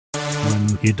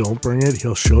you don't bring it,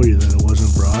 he'll show you that it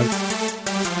wasn't brought.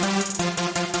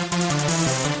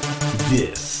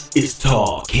 This is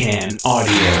Tall Can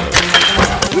Audio.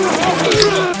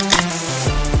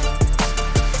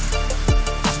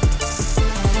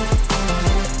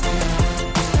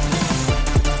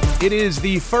 It is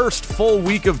the first full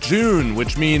week of June,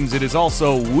 which means it is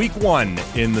also Week 1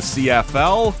 in the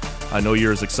CFL. I know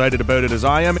you're as excited about it as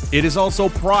I am. It is also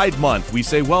Pride Month. We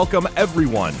say welcome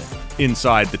everyone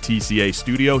inside the TCA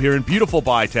studio here in beautiful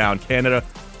Bytown, Canada.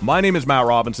 My name is Matt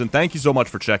Robinson. Thank you so much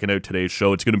for checking out today's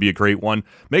show. It's going to be a great one.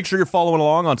 Make sure you're following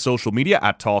along on social media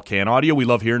at Tall Can Audio. We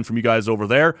love hearing from you guys over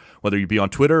there, whether you be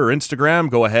on Twitter or Instagram.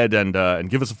 Go ahead and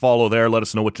give us a follow there. Let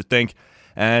us know what you think.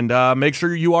 And make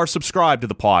sure you are subscribed to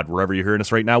the pod wherever you're hearing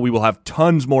us right now. We will have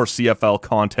tons more CFL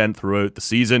content throughout the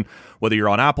season. Whether you're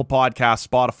on Apple Podcasts,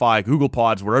 Spotify, Google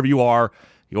Pods, wherever you are,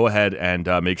 go ahead and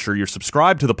make sure you're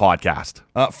subscribed to the podcast.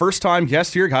 First time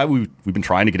guest here, guy. We've been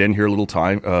trying to get in here a little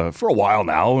time for a while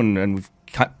now, and we've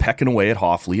kept pecking away at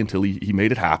Hoffley until he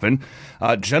made it happen.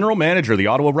 General Manager of the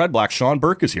Ottawa REDBLACKS, Sean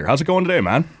Burke, is here. How's it going today,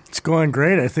 man? It's going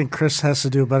great. I think Chris has to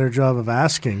do a better job of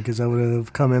asking because I would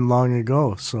have come in long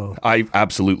ago. So I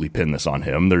absolutely pin this on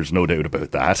him. There's no doubt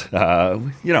about that.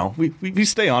 We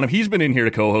stay on him. He's been in here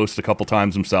to co-host a couple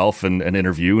times himself and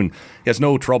interview, and he has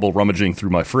no trouble rummaging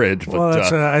through my fridge. But,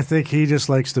 well, I think he just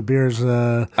likes the beers.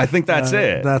 I think that's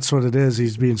it. That's what it is.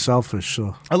 He's being selfish.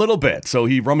 So a little bit. So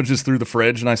he rummages through the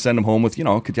fridge, and I send him home with,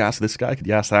 could you ask this guy? Could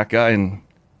you ask that guy? And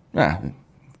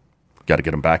got to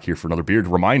get him back here for another beer to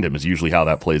remind him is usually how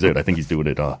that plays out. I think he's doing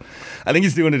it. I think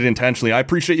he's doing it intentionally. I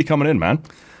appreciate you coming in, man.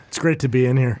 It's great to be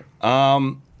in here.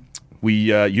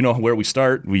 You know where we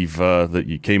start.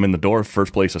 You came in the door.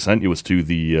 First place I sent you was to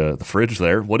the fridge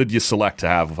there. What did you select to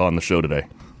have on the show today?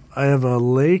 I have a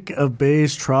Lake of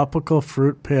Bays Tropical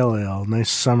Fruit Pale Ale. Nice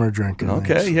summer drink.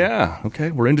 Okay, yeah.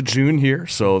 Okay, we're into June here,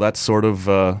 so that's sort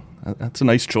of. That's a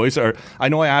nice choice. I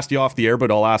know I asked you off the air, but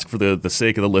I'll ask for the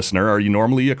sake of the listener. Are you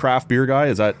normally a craft beer guy?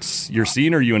 Is that your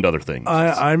scene, or are you into other things?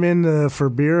 I'm in for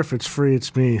beer. If it's free,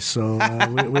 it's me. So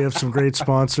we have some great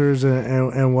sponsors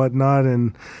and whatnot,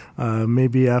 and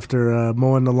maybe after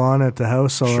mowing the lawn at the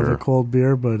house, I'll have a cold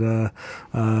beer, but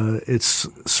it's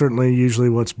certainly usually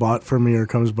what's bought for me or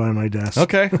comes by my desk.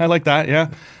 Okay, I like that,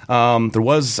 yeah. There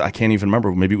was, I can't even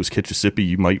remember, maybe it was Kitchissippi.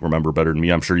 You might remember better than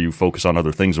me. I'm sure you focus on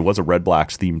other things. There was a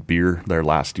REDBLACKS themed beer there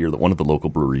last year that one of the local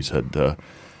breweries had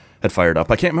fired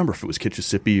up. I can't remember if it was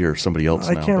Kitchissippi or somebody else.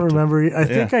 I can't remember. I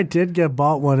think I did get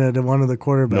bought one at one of the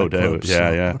quarterback clubs. No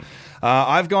doubt, yeah.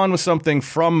 I've gone with something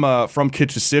from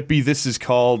Kitchissippi. This is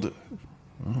called,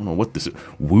 I don't know what this is,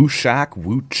 Wuchak,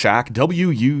 Wuchak,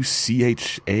 W-U-C-H-A-K.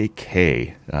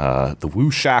 The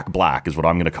Wuchak Black is what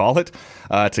I'm going to call it.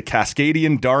 It's a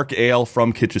Cascadian dark ale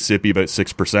from Kitchissippi, about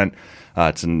 6%.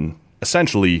 It's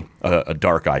essentially a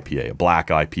dark IPA, a black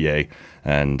IPA.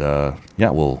 And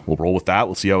we'll roll with that.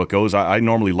 We'll see how it goes. I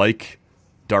normally like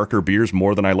darker beers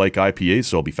more than I like IPAs,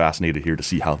 so I'll be fascinated here to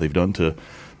see how they've done to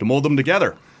mold them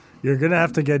together. You're going to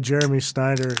have to get Jeremy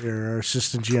Snyder here, our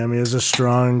assistant GM. He has a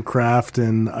strong craft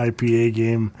and IPA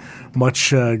game, much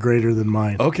greater than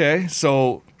mine. Okay,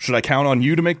 so should I count on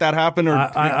you to make that happen? Or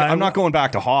I'm not going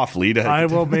back to Hoffley. I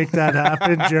will make that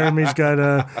happen. Jeremy's got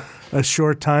a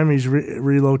short time. He's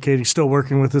relocating, still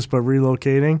working with us, but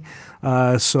relocating.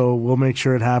 So we'll make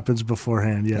sure it happens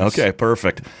beforehand, yes. Okay,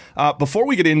 perfect. Before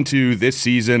we get into this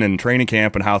season and training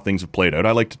camp and how things have played out,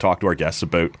 I like to talk to our guests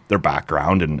about their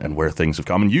background and where things have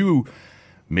come. And you,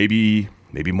 maybe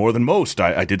more than most,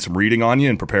 I did some reading on you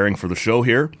and preparing for the show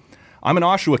here. I'm an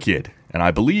Oshawa kid, and I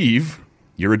believe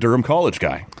you're a Durham College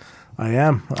guy. I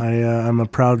am. I'm a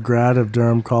proud grad of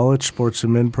Durham College Sports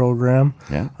Admin program.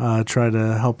 Yeah. Try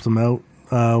to help them out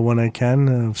when I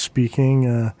can, speaking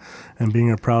and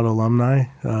being a proud alumni.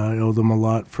 I owe them a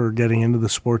lot for getting into the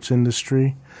sports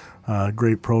industry.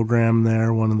 Great program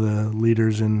there, one of the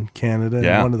leaders in Canada,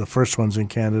 and one of the first ones in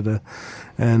Canada,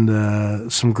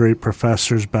 and some great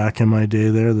professors back in my day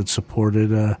there that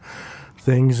supported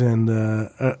things, and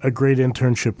a great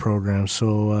internship program.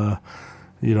 So,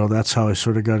 that's how I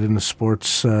sort of got into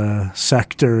sports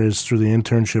sector, is through the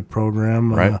internship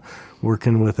program. Right.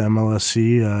 Working with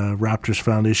MLSE, Raptors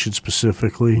Foundation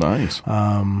specifically. Nice.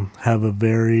 Have a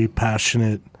very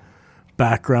passionate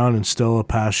background and still a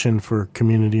passion for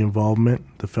community involvement.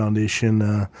 The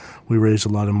foundation, we raise a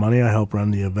lot of money. I help run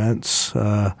the events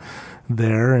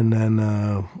there, and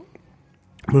then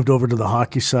moved over to the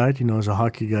hockey side. As a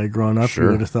hockey guy growing up, you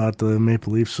would have thought the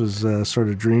Maple Leafs was sort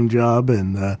of dream job,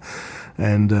 and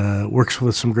works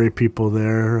with some great people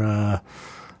there.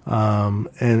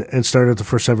 and started the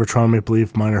first ever Toronto Maple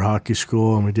Leaf minor hockey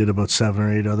school, and we did about 7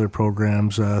 or 8 other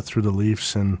programs through the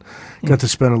Leafs, and got to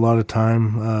spend a lot of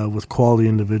time with quality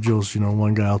individuals.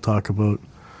 One guy I'll talk about,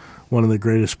 one of the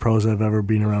greatest pros I've ever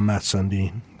been around, Matt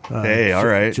Sundin. Hey, all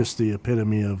right. Just the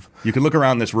epitome of. You can look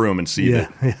around this room and see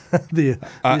that.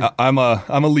 I'm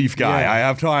a Leaf guy. I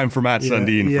have time for Matt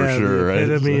Sundin for sure. The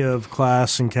epitome of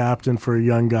class and captain for a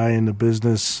young guy in the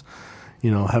business.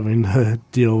 Having to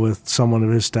deal with someone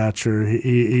of his stature,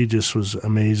 he just was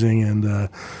amazing. And then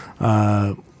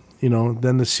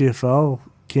the CFL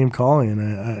came calling,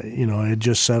 and I had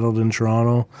just settled in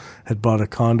Toronto, had bought a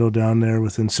condo down there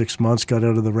within 6 months, got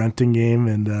out of the renting game,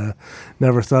 and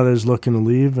never thought I was looking to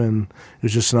leave. And it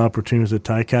was just an opportunity with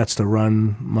the Ticats to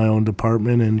run my own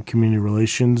department in community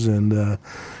relations. And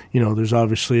there's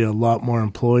obviously a lot more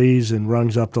employees and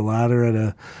rungs up the ladder at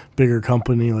a bigger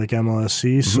company like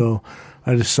MLSC. Mm-hmm. So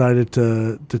I decided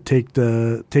to take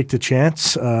the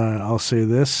chance. I'll say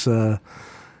this.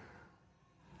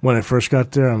 When I first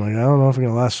got there, I'm like, I don't know if I'm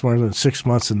going to last more than 6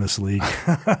 months in this league.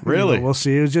 Really? We'll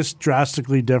see. It was just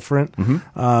drastically different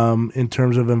in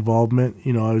terms of involvement.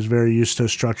 I was very used to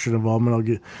structured involvement.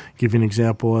 I'll give you an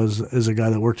example. As a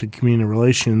guy that worked in community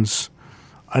relations,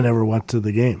 I never went to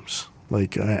the games.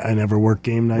 Like, I never worked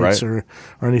game nights or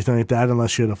anything like that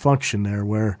unless you had a function there.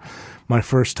 Where my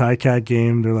first Ticat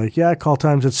game, they're like, call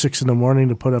times at 6 a.m.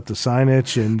 to put up the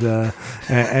signage and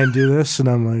do this. And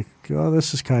I'm like, oh,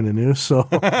 this is kind of new. So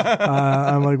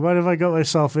I'm like, what have I got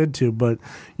myself into? But,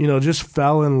 just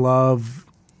fell in love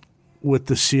with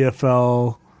the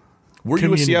CFL. Were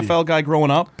community. You a CFL guy growing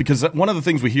up? Because one of the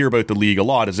things we hear about the league a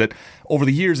lot is that over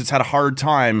the years it's had a hard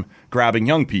time grabbing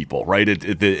young people, right?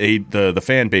 The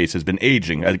fan base has been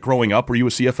aging. Growing up, were you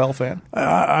a CFL fan?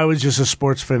 I was just a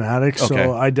sports fanatic,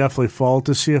 so I definitely followed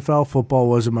the CFL. Football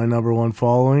wasn't my number one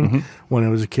following when I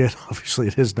was a kid. Obviously,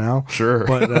 it is now. Sure.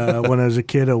 But when I was a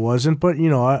kid, it wasn't. But,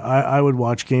 I would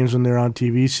watch games when they were on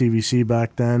TV, CBC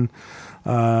back then.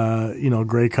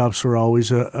 Grey Cups were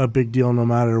always a big deal no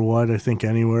matter what, I think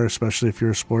anywhere, especially if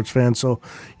you're a sports fan. So,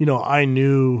 I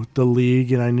knew the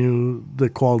league and I knew the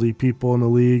quality people in the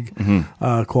league,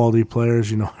 quality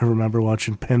players. I remember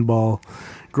watching pinball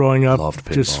growing up,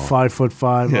 just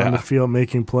 5'5" on the field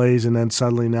making plays, and then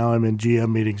suddenly now I'm in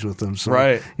GM meetings with them.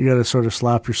 So you got to sort of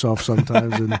slap yourself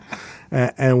sometimes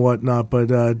and whatnot. But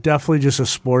definitely just a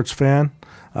sports fan,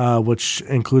 which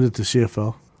included the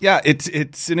CFL. Yeah,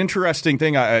 it's an interesting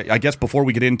thing. I guess before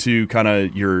we get into kind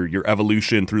of your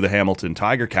evolution through the Hamilton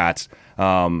Tiger Cats,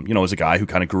 as a guy who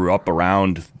kind of grew up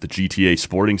around the GTA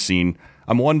sporting scene,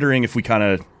 I'm wondering if we kind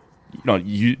of,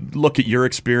 you look at your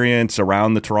experience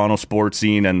around the Toronto sports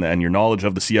scene and your knowledge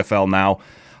of the CFL now.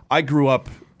 I grew up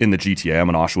in the GTA. I'm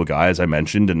an Oshawa guy, as I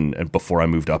mentioned, and before I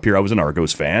moved up here, I was an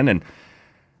Argos fan, and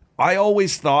I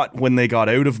always thought when they got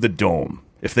out of the Dome,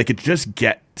 if they could just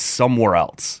get somewhere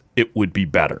else, it would be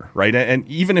better, right? And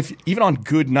even on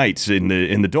good nights in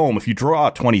the Dome, if you draw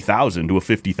 20,000 to a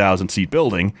 50,000 seat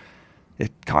building,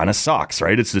 it kind of sucks,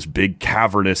 right? It's this big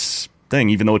cavernous thing,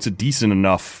 even though it's a decent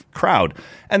enough crowd.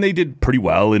 And they did pretty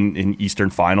well in Eastern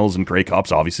Finals and Grey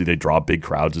Cups. Obviously, they draw big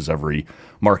crowds, as every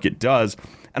market does.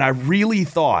 And I really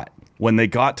thought when they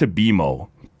got to BMO,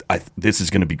 this is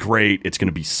going to be great. It's going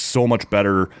to be so much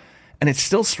better. And it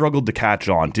still struggled to catch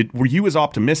on. Were you as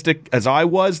optimistic as I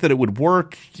was that it would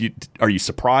work? Are you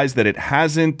surprised that it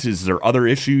hasn't? Is there other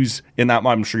issues in that?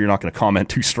 I'm sure you're not going to comment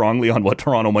too strongly on what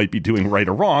Toronto might be doing right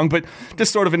or wrong, but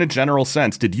just sort of in a general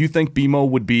sense, did you think BMO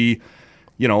would be,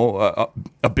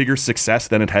 a bigger success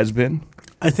than it has been?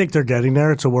 I think they're getting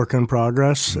there. It's a work in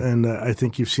progress, and I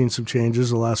think you've seen some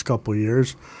changes the last couple of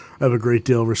years. I have a great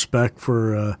deal of respect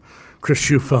for Chris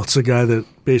Schufeld's a guy that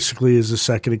basically is the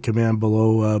second in command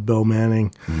below Bill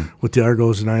Manning with the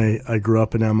Argos, and I grew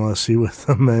up in MLSC with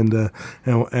them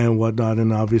and whatnot,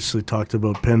 and obviously talked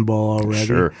about pinball already.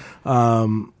 Sure.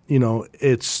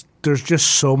 There's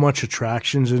just so much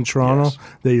attractions in Toronto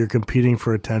that you're competing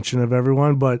for attention of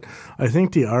everyone, but I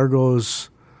think the Argos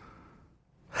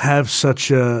have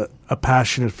such a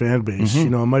passionate fan base. It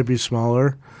might be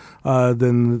smaller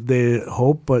than they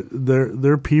hope, but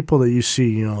they're people that you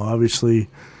see. Obviously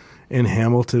in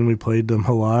Hamilton we played them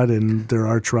a lot, and they're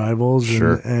arch rivals,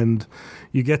 and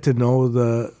you get to know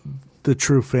the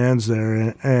true fans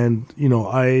there. And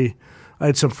I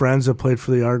had some friends that played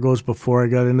for the Argos before I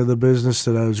got into the business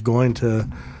that I was going to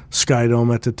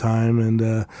Skydome at the time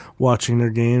and watching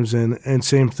their games, and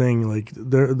same thing, like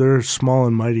they're small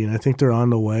and mighty, and I think they're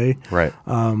on the way. Right.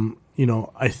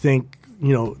 I think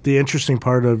the interesting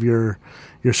part of your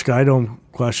Skydome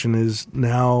question is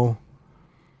now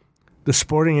the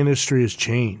sporting industry has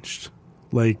changed.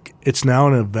 Like, it's now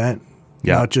an event.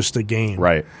 not just a game.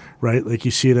 Right. Like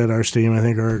you see it at our stadium. I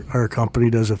think our company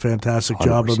does a fantastic 100%.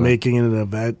 Job of making it an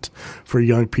event for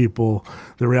young people.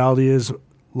 The reality is,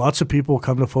 lots of people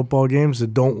come to football games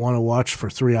that don't want to watch for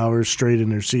 3 hours straight in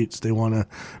their seats. They want to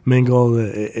mingle.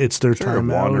 It's their time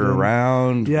wander out.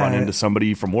 Around, run into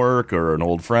somebody from work or an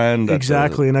old friend.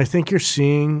 Exactly. And I think you're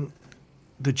seeing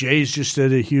the Jays just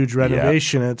did a huge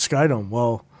renovation at Skydome.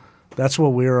 Well, that's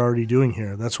what we're already doing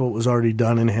here. That's what was already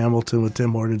done in Hamilton with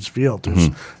Tim Hortons Field. There's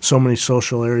so many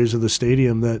social areas of the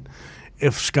stadium that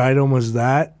if Skydome was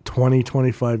that 20,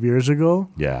 25 years ago,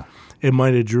 it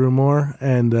might have drew more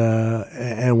and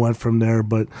went from there.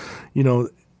 But,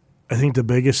 I think the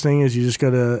biggest thing is you just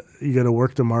gotta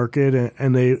work the market,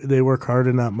 and they work hard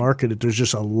in that market. There's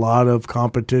just a lot of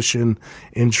competition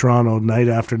in Toronto night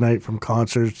after night, from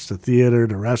concerts to theater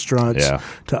to restaurants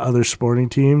to other sporting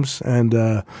teams, and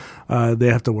they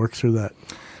have to work through that.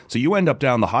 So you end up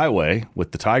down the highway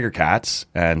with the Tiger Cats,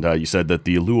 and you said that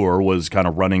the Allure was kind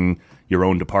of running your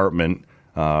own department,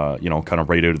 kind of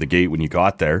right out of the gate when you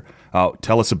got there.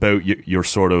 Tell us about your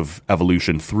sort of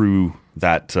evolution through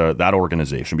that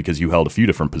organization, because you held a few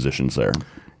different positions there.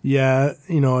 Yeah,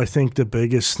 I think the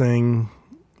biggest thing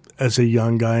as a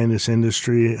young guy in this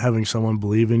industry, having someone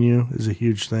believe in you is a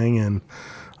huge thing.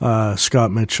 And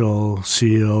Scott Mitchell,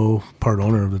 CEO, part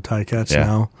owner of the Ticats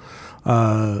now,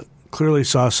 clearly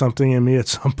saw something in me at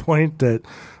some point that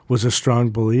was a strong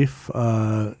belief.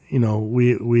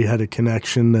 We had a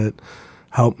connection that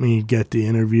helped me get the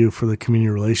interview for the community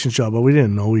relations job, but we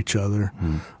didn't know each other.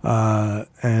 I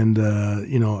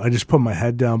just put my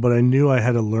head down, but I knew I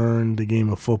had to learn the game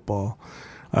of football.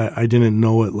 I didn't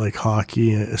know it like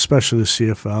hockey, especially the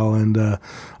CFL, and I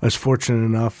was fortunate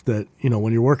enough that,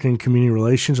 when you're working in community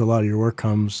relations, a lot of your work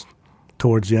comes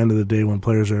towards the end of the day when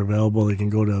players are available. They can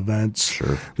go to events,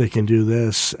 they can do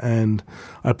this, and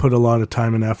I put a lot of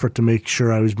time and effort to make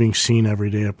sure I was being seen every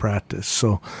day at practice.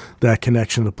 So that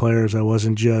connection to players, I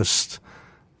wasn't just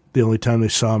the only time they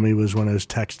saw me was when I was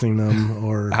texting them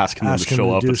or asking them to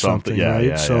show up do at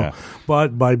something.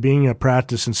 But by being at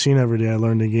practice and seeing every day, I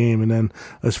learned the game, and then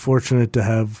I was fortunate to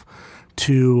have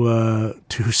two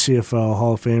CFL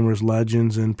Hall of Famers,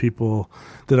 legends, and people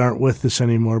that aren't with us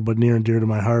anymore, but near and dear to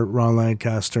my heart, Ron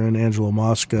Lancaster and Angelo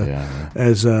Mosca,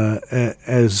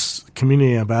 as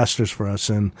community ambassadors for us.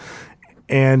 And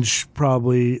Ange,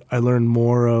 probably I learned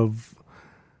more of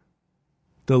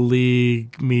the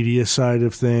league media side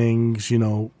of things,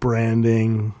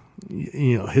 branding.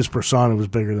 His persona was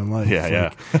bigger than life.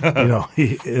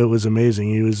 It was amazing.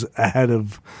 He was ahead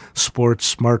of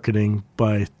sports marketing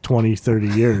by 20, 30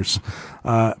 years.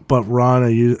 But Ron,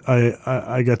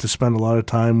 I got to spend a lot of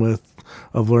time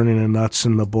of learning the nuts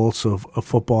and the bolts of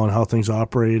football and how things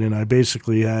operate. And I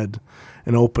basically had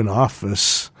an open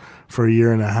office for a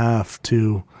year and a half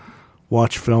to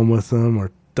watch film with them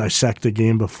or dissect a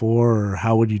game before, or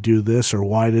how would you do this, or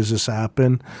why does this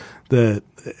happen, that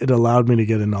it allowed me to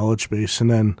get a knowledge base.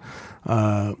 And then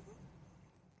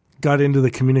got into the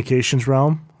communications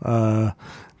realm.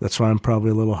 That's why I'm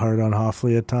probably a little hard on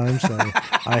Hoffley at times.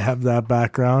 I have that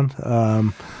background.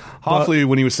 Hoffley,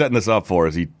 when he was setting this up for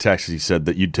us, he said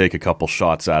that you'd take a couple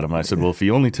shots at him. And I said, well, if he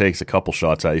only takes a couple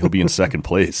shots at you, he'll be in second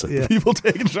place. People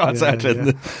taking shots at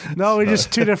you. No, we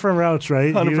just two different routes,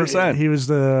 right? 100%. He was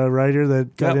the writer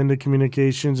that got into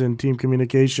communications and team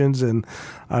communications, and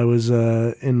I was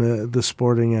in the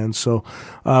sporting end. So,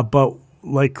 but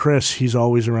like Chris, he's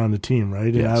always around the team,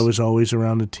 right? And I was always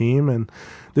around the team, and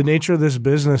the nature of this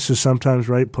business is sometimes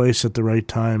right place at the right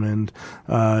time. And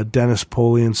Dennis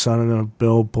Polian, son of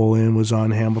Bill Polian, was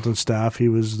on Hamilton staff. He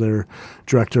was their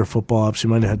director of football ops. He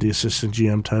might have had the assistant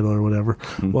GM title or whatever.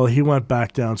 Well, he went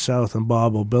back down south, and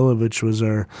Bob Obilovich was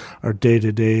our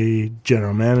day-to-day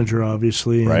general manager,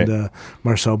 obviously, and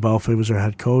Marcel Belfay was our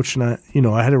head coach. And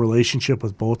I had a relationship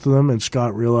with both of them, and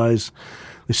Scott realized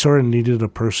they sort of needed a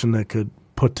person that could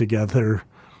put together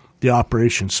the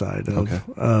operation side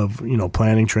of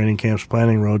planning training camps,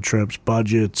 planning road trips,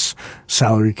 budgets,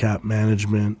 salary cap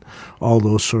management, all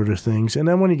those sort of things. And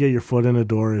then when you get your foot in the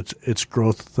door, it's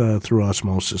growth through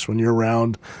osmosis. When you're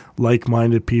around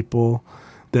like-minded people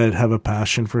that have a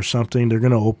passion for something, they're going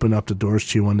to open up the doors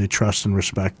to you when they trust and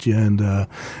respect you. And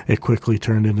it quickly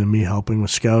turned into me helping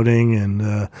with scouting and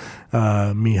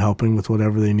me helping with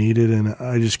whatever they needed. And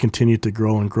I just continued to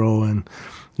grow and grow. And,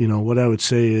 what I would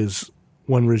say is,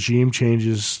 when regime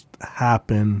changes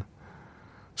happen,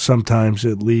 sometimes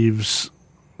it leaves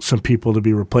some people to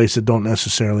be replaced that don't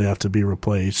necessarily have to be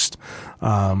replaced.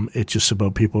 It's just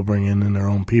about people bringing in their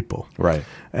own people. Right.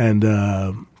 And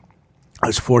I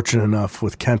was fortunate enough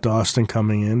with Kent Austin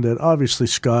coming in that obviously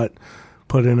Scott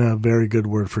put in a very good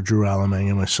word for Drew Alamang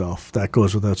and myself. That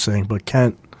goes without saying. But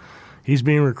Kent, he's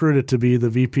being recruited to be the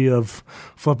VP of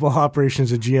football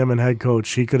operations and GM and head coach.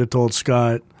 He could have told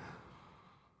Scott,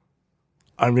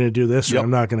 I'm going to do this or I'm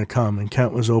not going to come. And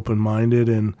Kent was open-minded,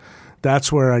 and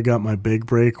that's where I got my big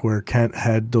break, where Kent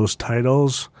had those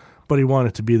titles, but he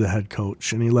wanted to be the head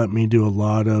coach, and he let me do a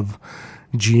lot of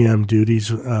GM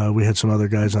duties. We had some other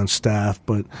guys on staff,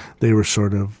 but they were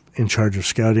sort of in charge of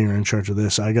scouting or in charge of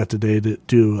this. I got to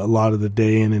do a lot of the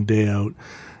day in and day out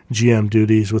GM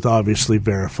duties, with obviously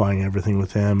verifying everything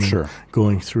with him and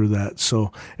going through that.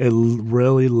 So it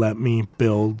really let me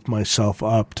build myself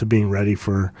up to being ready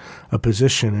for a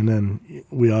position. And then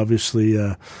we obviously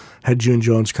had June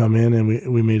Jones come in, and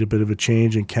we made a bit of a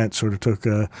change, and Kent sort of took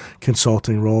a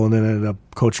consulting role and then ended up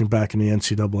coaching back in the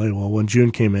NCAA. Well, when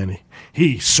June came in,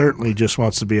 he certainly just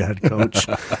wants to be a head coach.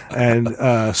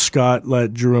 And Scott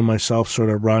let Drew and myself sort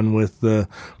of run with the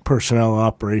personnel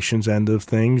operations end of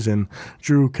things, and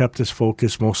Drew kept his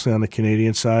focus mostly on the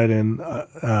Canadian side, and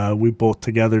we both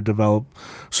together developed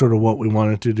sort of what we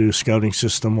wanted to do scouting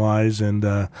system-wise, and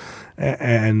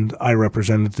I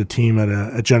represented the team at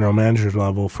a general manager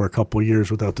level for a couple of years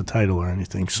without the title or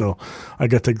anything. So I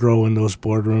got to grow in those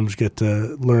boardrooms, get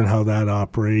to learn how that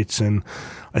operates, and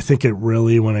I think it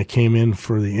really, when I came in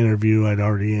for the interview, I'd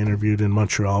already interviewed in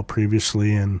Montreal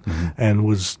previously, and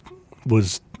was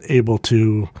able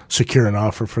to secure an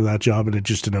offer for that job, and it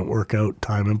just didn't work out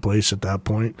time and place at that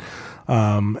point.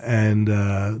 And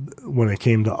when I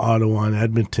came to Ottawa and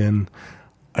Edmonton,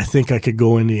 I think I could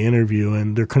go in the interview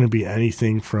and there couldn't be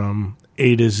anything from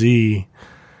A to Z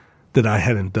that I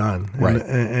hadn't done. Right.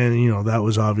 And you know, that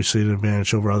was obviously an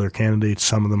advantage over other candidates.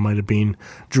 Some of them might have been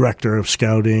director of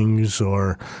scoutings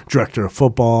or director of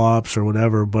football ops or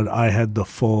whatever, but I had the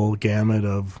full gamut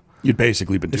of... You'd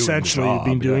basically been doing essentially the job.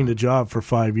 Been doing the job for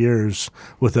 5 years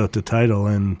without the title,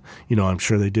 and you know, I'm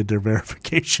sure they did their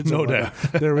verifications. No doubt.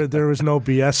 There was no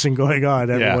BSing going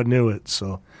on. Everyone knew it.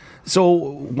 So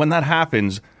when that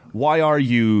happens, why are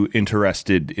you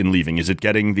interested in leaving? Is it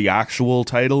getting the actual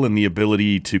title and the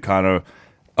ability to kind of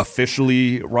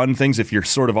officially run things? If you're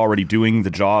sort of already doing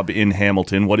the job in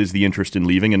Hamilton, what is the interest in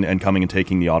leaving and coming and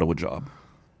taking the Ottawa job?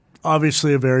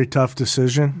 Obviously a very tough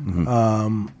decision.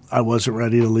 I wasn't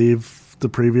ready to leave the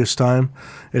previous time.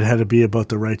 It had to be about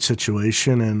the right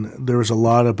situation, and there was a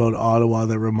lot about Ottawa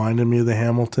that reminded me of the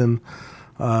Hamilton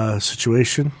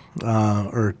situation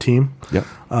or team.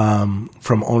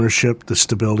 From ownership, the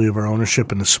stability of our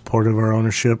ownership and the support of our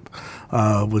ownership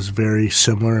was very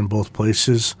similar in both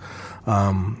places.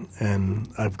 And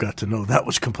I've got to know that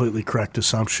was completely correct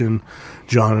assumption.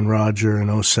 John and Roger and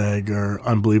OSAG are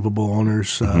unbelievable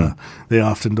owners. They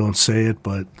often don't say it,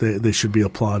 but they should be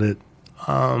applauded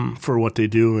for what they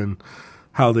do and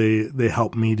how they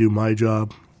help me do my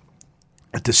job.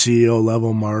 At the CEO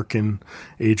level, Mark and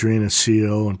Adrian as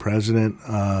CEO and president,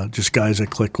 just guys I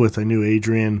click with. I knew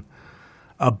Adrian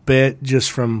a bit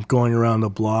just from going around the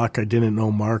block. I didn't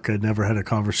know Mark. I'd never had a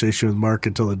conversation with Mark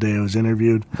until the day I was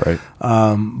interviewed. Right.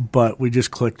 But we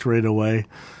just clicked right away.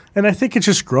 And I think it's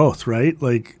just growth, right?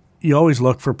 Like, you always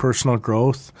look for personal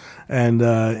growth. And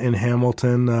in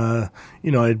Hamilton,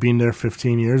 I'd been there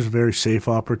 15 years, a very safe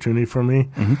opportunity for me.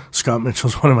 Scott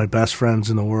Mitchell's one of my best friends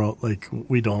in the world. Like,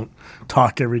 we don't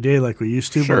talk every day like we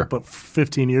used to, but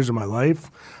 15 years of my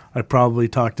life, I probably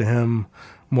talked to him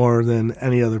more than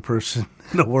any other person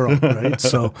in the world, right?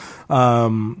 So,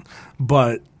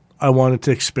 but I wanted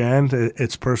to expand.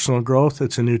 It's personal growth.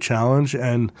 It's a new challenge,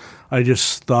 and I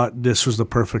just thought this was the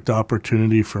perfect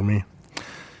opportunity for me.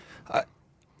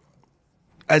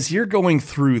 As you're going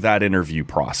through that interview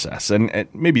process, and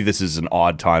maybe this is an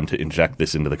odd time to inject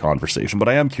this into the conversation, but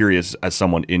I am curious, as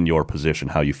someone in your position,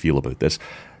 how you feel about this.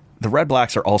 The Red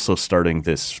Blacks are also starting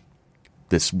this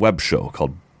web show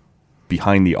called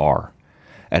Behind the R,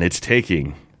 and it's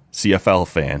taking CFL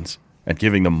fans and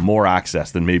giving them more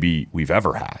access than maybe we've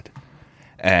ever had.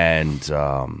 And,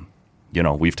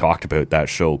 we've talked about that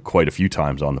show quite a few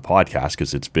times on the podcast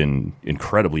because it's been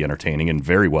incredibly entertaining and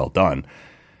very well done.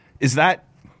 Is that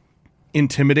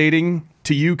intimidating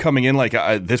to you coming in? Like,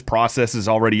 this process is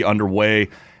already underway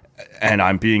and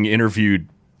I'm being interviewed,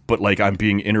 but like I'm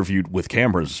being interviewed with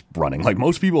cameras running. Like,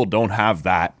 most people don't have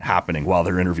that happening while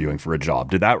they're interviewing for a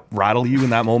job. Did that rattle you in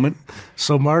that moment?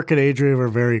 So Mark and Adrian were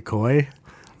very coy.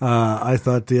 I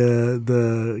thought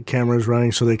the cameras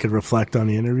running so they could reflect on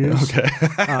the interviews. Okay.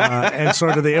 And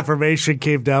sort of the information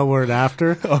came downward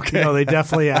after. Okay. They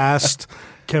definitely asked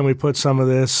can we put some of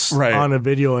this on a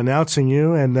video announcing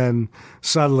you? And then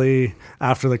suddenly,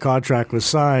 after the contract was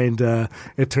signed,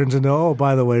 it turns into, oh,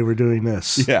 by the way, we're doing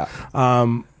this. Yeah.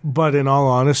 But in all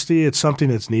honesty, it's something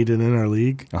that's needed in our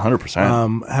league.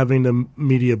 100%. Having the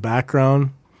media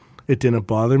background, it didn't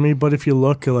bother me. But if you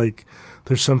look, like,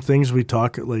 there's some things we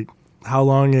talk, like, how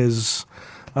long has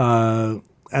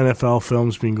NFL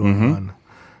films been going on?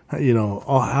 You know,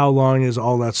 how long is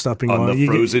all that stuff been going on? On the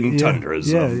frozen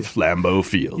tundras of Lambeau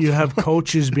Field. You have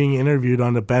coaches being interviewed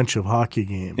on the bench of hockey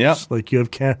games. Yeah. Like, you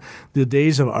have the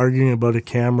days of arguing about a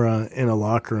camera in a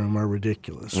locker room are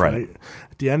ridiculous, right?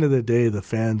 At the end of the day, the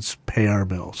fans pay our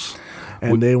bills,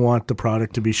 and they want the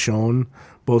product to be shown,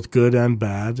 both good and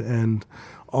bad, and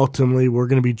ultimately we're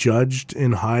going to be judged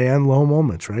in high and low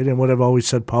moments, right? And what I've always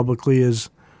said publicly is,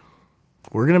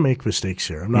 we're going to make mistakes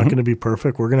here. I'm not going to be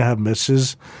perfect. We're going to have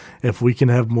misses. If we can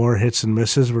have more hits and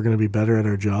misses, we're going to be better at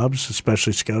our jobs,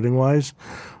 especially scouting-wise.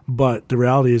 But the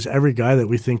reality is every guy that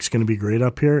we think is going to be great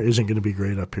up here isn't going to be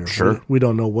great up here. Sure. We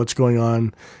don't know what's going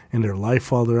on in their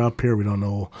life while they're up here. We don't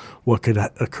know what could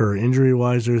occur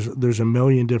injury-wise. There's a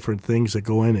million different things that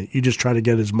go in it. You just try to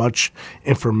get as much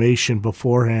information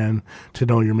beforehand to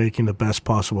know you're making the best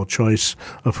possible choice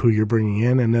of who you're bringing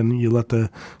in, and then you let the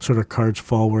sort of cards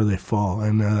fall where they fall.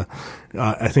 And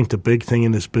I think the big thing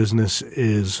in this business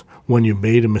is when you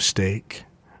made a mistake,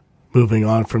 moving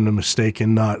on from the mistake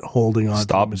and not holding on to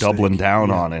the mistake. Stop doubling down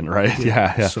on it, right?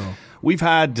 Yeah. So we've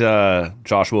had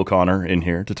Joshua O'Connor in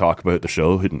here to talk about the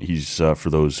show. He's, for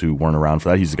those who weren't around for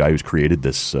that, he's the guy who's created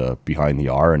this Behind the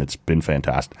R, and it's been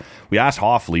fantastic. We asked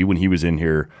Hoffley when he was in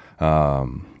here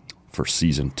for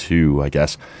season 2, I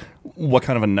guess, what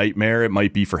kind of a nightmare it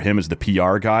might be for him as the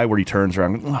PR guy, where he turns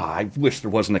around, I wish there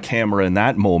wasn't a camera in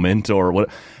that moment, or what.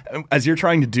 As you're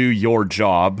trying to do your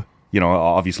job, you know,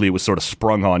 obviously it was sort of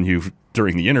sprung on you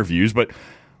during the interviews, but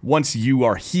once you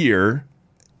are here,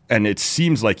 and it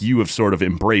seems like you have sort of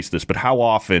embraced this, but how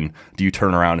often do you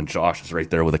turn around and Josh is right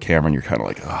there with a camera and you're kind of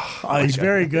like, he's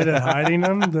very good at hiding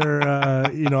them. They're,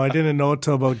 I didn't know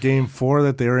until about game 4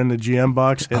 that they were in the GM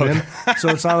box hidden. Okay. So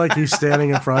it's not like he's standing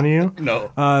in front of you.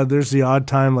 No. There's the odd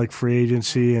time like free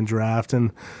agency and draft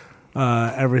and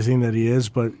everything that he is.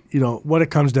 But, what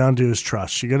it comes down to is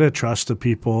trust. You got to trust the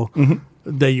people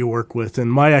that you work with. And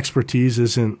my expertise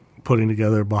isn't putting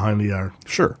together Behind the R.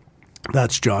 Sure.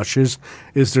 That's Josh's.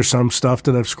 Is there some stuff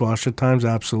that I've squashed at times?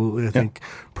 Absolutely. I think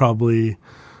probably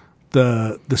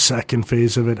the second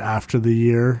phase of it after the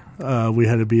year, we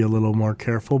had to be a little more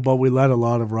careful, but we let a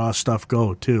lot of raw stuff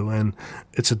go too, and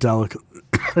it's a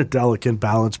delicate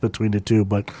balance between the two.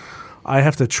 But I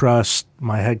have to trust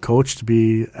my head coach to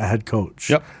be a head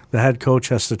coach. Yep. The head coach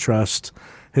has to trust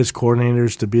his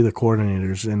coordinators to be the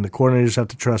coordinators, and the coordinators have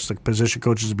to trust the position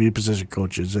coaches to be position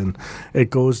coaches, and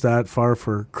it goes that far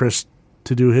for Chris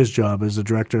to do his job as the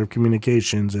director of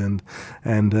communications, and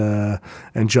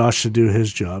Josh to do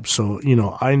his job. So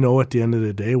I know at the end of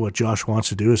the day what Josh wants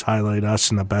to do is highlight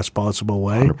us in the best possible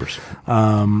way,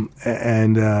 100%,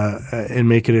 and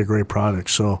make it a great product.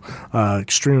 So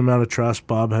extreme amount of trust.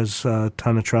 Bob has a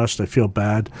ton of trust. I feel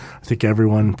bad. I think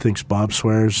everyone thinks Bob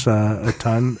swears a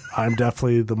ton. I'm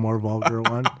definitely the more vulgar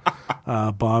one.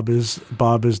 Bob is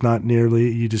not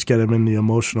nearly. You just get him in the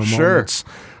emotional moments.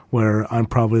 Where I'm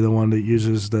probably the one that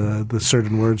uses the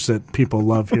certain words that people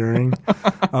love hearing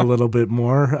a little bit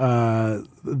more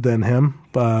than him.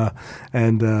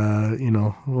 When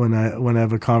I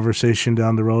have a conversation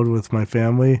down the road with my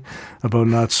family about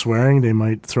not swearing, they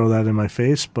might throw that in my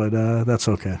face, but that's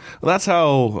okay. Well, that's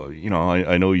how,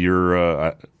 I know you're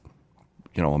a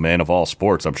man of all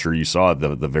sports. I'm sure you saw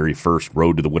the very first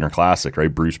Road to the Winter Classic,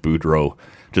 right? Bruce Boudreau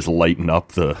just lighting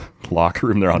up the locker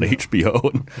room there on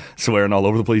HBO and swearing all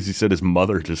over the place. He said his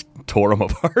mother just tore him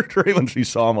apart right when she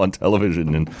saw him on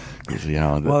television, and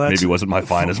maybe wasn't my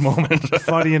finest moment.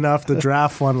 Funny enough, the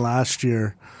draft one last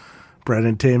year,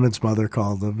 Brendan Taman's mother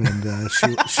called him, and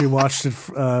she watched it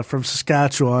from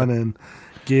Saskatchewan and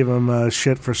gave him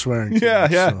shit for swearing. Yeah,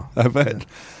 so, I bet.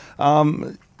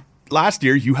 Yeah. Last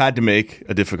year, you had to make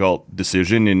a difficult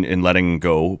decision in letting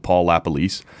go Paul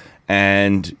LaPolice.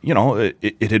 And,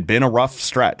 it had been a rough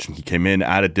stretch. He came in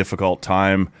at a difficult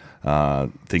time.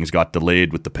 Things got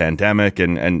delayed with the pandemic,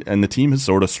 and the team has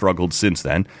sort of struggled since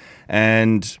then.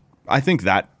 And I think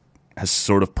that has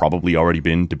sort of probably already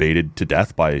been debated to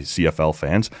death by CFL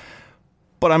fans.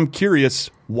 But I'm curious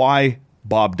why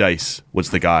Bob Dice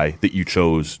was the guy that you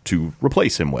chose to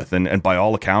replace him with. And by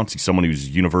all accounts, he's someone who's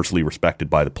universally respected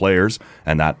by the players,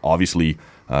 and that obviously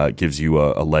gives you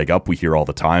a leg up. We hear all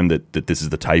the time that this is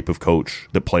the type of coach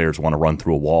that players want to run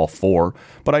through a wall for.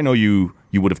 But I know you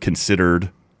would have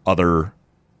considered other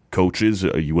coaches.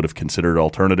 You would have considered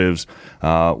alternatives.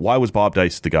 Why was Bob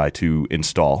Dice the guy to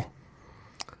install?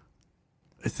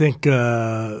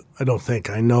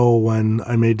 I know when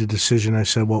I made the decision, I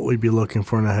said what we'd be looking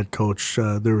for in a head coach.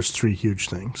 There was 3 huge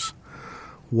things.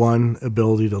 1,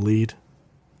 ability to lead.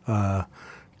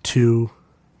 2,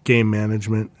 game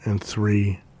management. And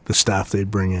 3, the staff they'd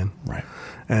bring in. Right.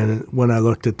 And when I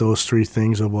looked at those 3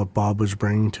 things of what Bob was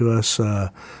bringing to us,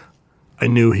 I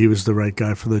knew he was the right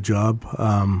guy for the job.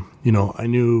 I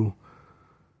knew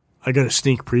I got a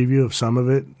sneak preview of some of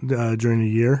it during the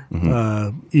year,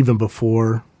 even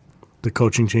before the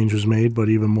coaching change was made, but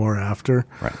even more after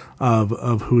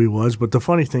of who he was. But the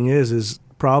funny thing is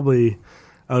probably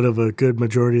out of a good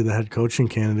majority of the head coaching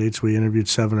candidates, we interviewed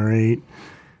 7 or 8.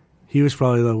 He was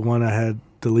probably the one I had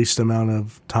the least amount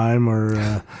of time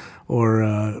or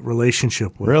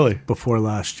relationship with. Really? Before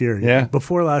last year. Yeah.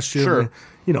 Before last year, sure.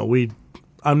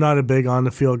 I'm not a big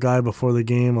on-the-field guy before the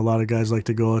game. A lot of guys like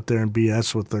to go out there and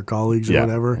BS with their colleagues or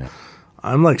whatever. Yeah.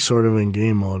 I'm like sort of in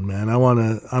game mode, man.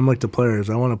 I'm like the players.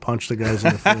 I want to punch the guys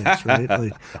in the face, right?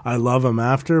 Like I love them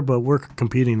after, but we're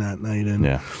competing that night,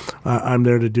 and I'm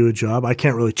there to do a job. I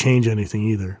can't really change anything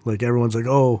either. Like everyone's like,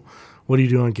 "Oh, what do you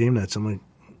do on game nights?" I'm like,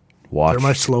 watch. They're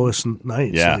my slowest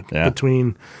nights. Yeah,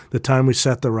 Between the time we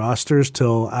set the rosters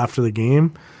till after the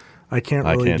game, I can't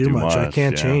really do much. I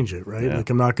can't change it, right? Yeah. Like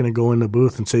I'm not going to go in the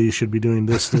booth and say you should be doing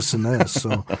this, this, and this.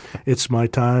 So it's my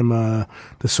time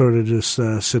to sort of just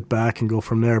sit back and go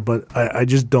from there. But I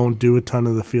just don't do a ton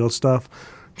of the field stuff.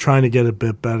 Trying to get a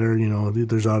bit better.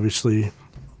 There's obviously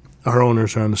our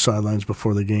owners are on the sidelines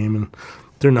before the game, and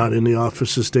they're not in the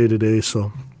offices day to day.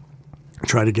 So I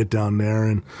try to get down there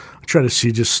and I try to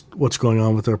see just what's going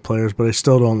on with our players, but I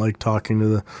still don't like talking to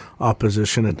the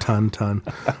opposition a ton.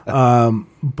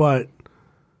 But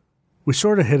we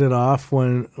sort of hit it off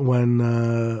when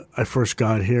I first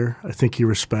got here. I think he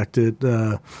respected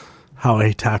how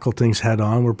I tackle things head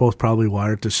on. We're both probably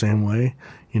wired the same way.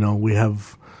 We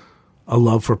have a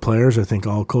love for players. I think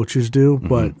all coaches do,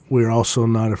 but we're also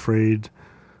not afraid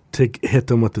to hit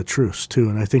them with the truths too.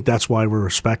 And I think that's why we're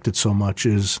respected so much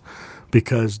is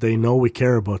because they know we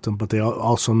care about them, but they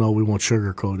also know we won't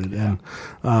sugarcoat it. Yeah.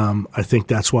 And I think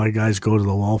that's why guys go to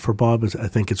the wall for Bob. I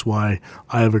think it's why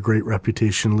I have a great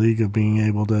reputation in the league of being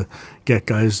able to get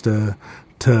guys to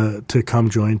come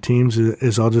join teams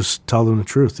is I'll just tell them the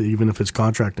truth, even if it's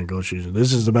contract negotiation.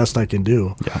 This is the best I can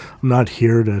do. Yeah. I'm not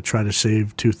here to try to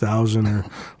save $2,000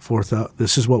 or $4,000.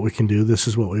 This is what we can do. This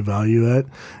is what we value at,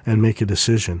 and make a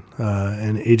decision.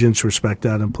 And agents respect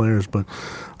that and players. But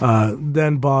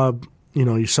then Bob,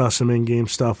 you saw some in-game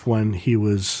stuff when he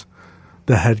was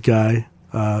the head guy.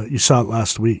 You saw it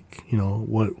last week.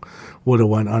 What would have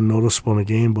went unnoticeable in a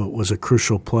game, but was a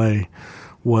crucial play.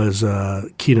 Was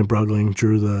Keaton Brugling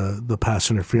drew the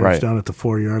pass interference down at the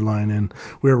 4-yard line, and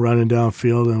we were running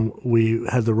downfield, and we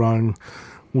had the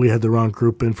wrong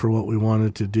group in for what we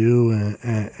wanted to do,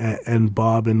 and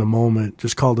Bob in the moment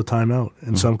just called a timeout.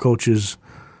 And some coaches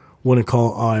wouldn't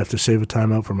call, I have to save a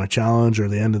timeout for my challenge or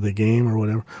the end of the game or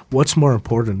whatever. What's more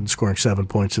important than scoring 7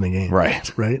 points in a game?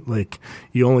 Right? Like,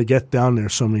 you only get down there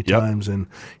so many times, and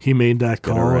he made that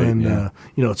call, and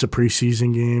it's a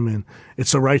preseason game, and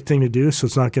it's the right thing to do, so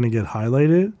it's not going to get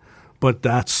highlighted, but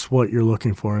that's what you're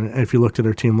looking for. And if you looked at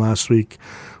our team last week,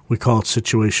 we call it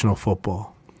situational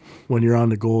football. When you're on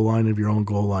the goal line of your own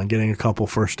goal line, getting a couple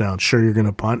first downs, sure, you're going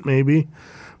to punt maybe,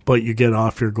 but you get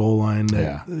off your goal line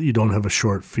that you don't have a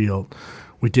short field.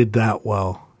 We did that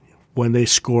well. When they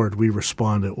scored, we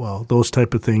responded well. Those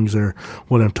type of things are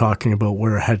what I'm talking about,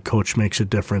 where a head coach makes a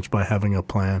difference by having a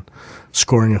plan,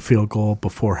 scoring a field goal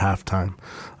before halftime.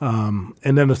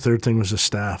 And then the third thing was the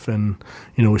staff. And,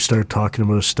 we started talking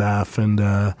about the staff, and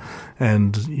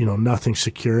nothing's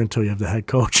secure until you have the head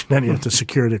coach. And then you have to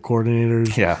secure the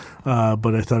coordinators. Yeah.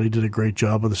 But I thought he did a great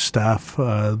job of the staff.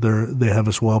 They have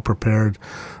us well prepared.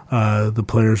 The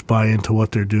players buy into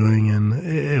what they're doing, and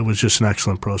it was just an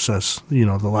excellent process. The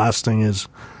last thing is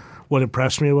what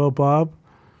impressed me about Bob.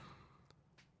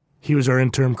 He was our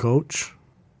interim coach.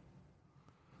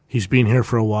 He's been here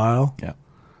for a while. Yeah.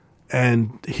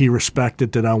 And he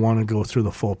respected that I want to go through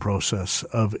the full process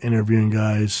of interviewing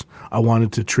guys. I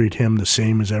wanted to treat him the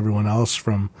same as everyone else.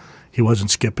 He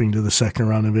wasn't skipping to the second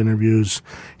round of interviews.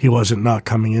 He wasn't not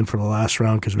coming in for the last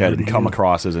round because we didn't come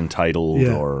across as entitled.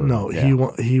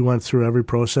 He went through every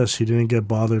process. He didn't get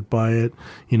bothered by it.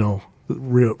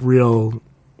 Real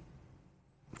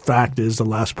fact is the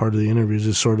last part of the interviews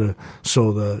is sort of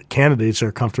so the candidates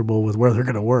are comfortable with where they're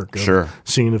going to work. Sure.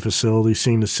 Seeing the facility,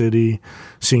 seeing the city,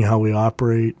 seeing how we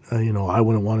operate. I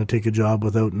wouldn't want to take a job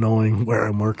without knowing where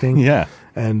I'm working. Yeah.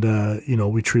 And,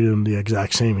 we treated him the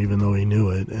exact same, even though he knew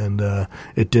it. And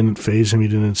it didn't faze him. He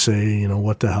didn't say,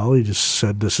 what the hell. He just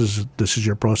said, this is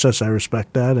your process. I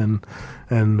respect that,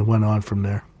 and went on from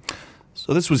there.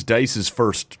 So this was Dice's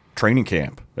first training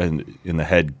camp, and in the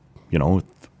head,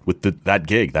 with that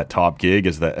gig, that top gig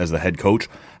as the head coach.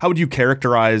 How would you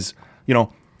characterize,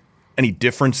 any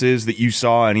differences that you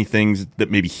saw, any things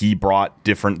that maybe he brought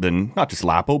different than not just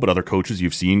Lapo, but other coaches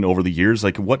you've seen over the years?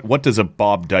 Like what does a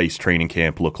Bob Dice training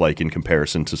camp look like in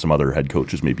comparison to some other head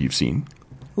coaches maybe you've seen?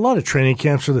 A lot of training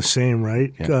camps are the same,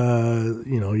 right? Yeah.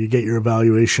 You get your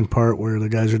evaluation part where the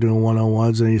guys are doing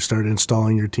one-on-ones and you start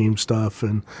installing your team stuff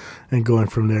and going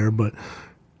from there. But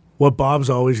what Bob's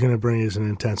always going to bring is an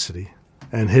intensity.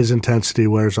 And his intensity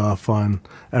wears off on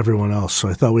everyone else. So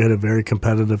I thought we had a very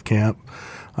competitive camp.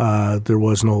 There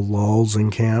was no lulls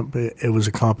in camp. It was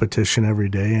a competition every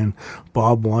day, and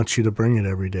Bob wants you to bring it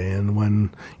every day. And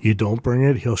when you don't bring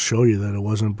it, he'll show you that it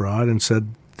wasn't brought and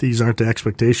said, these aren't the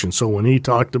expectations. So when he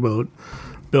talked about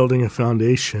building a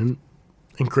foundation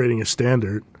and creating a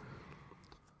standard,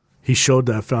 he showed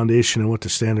that foundation and what the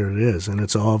standard is. And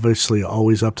it's obviously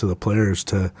always up to the players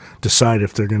to decide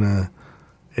if they're going to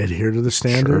adhere to the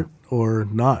standard or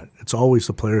not. It's always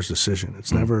the player's decision.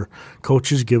 It's never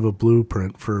coaches give a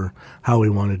blueprint for how we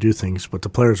want to do things, but the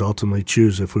players ultimately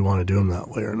choose if we want to do them that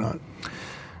way or not.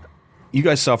 You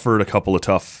guys suffered a couple of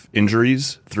tough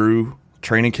injuries through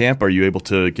training camp. Are you able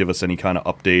to give us any kind of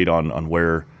update on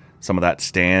where some of that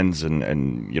stands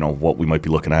and what we might be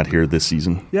looking at here this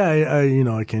season? Yeah,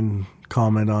 I can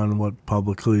comment on what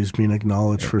publicly is being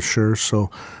acknowledged for sure. So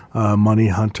Money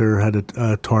Hunter had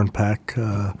a torn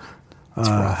pec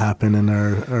happen in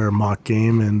our mock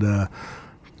game, and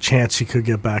chance he could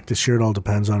get back this year. It all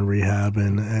depends on rehab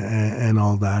and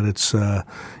all that. It's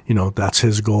that's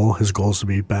his goal. His goal is to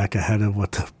be back ahead of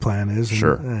what the plan is,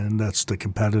 and that's the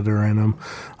competitor in him.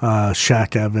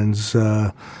 Shaq Evans,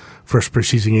 first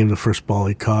preseason game, the first ball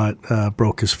he caught,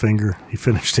 broke his finger. He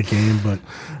finished the game, but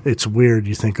it's weird.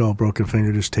 You think, broken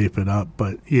finger, just tape it up.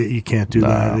 But you can't do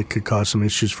that. It could cause some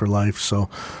issues for life. So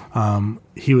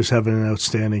he was having an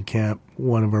outstanding camp,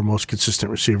 one of our most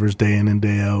consistent receivers day in and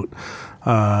day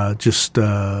out. Just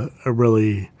a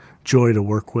really joy to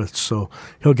work with. So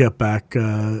he'll get back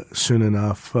soon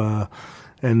enough.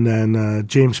 And then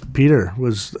James Peter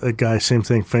was a guy, same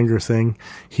thing, finger thing.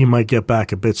 He might get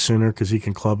back a bit sooner because he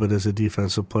can club it as a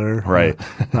defensive player. Right.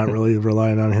 Not really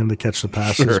relying on him to catch the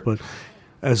passes. But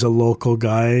as a local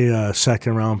guy,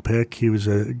 second-round pick, he was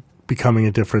becoming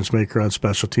a difference maker on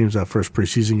special teams. That first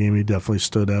preseason game, he definitely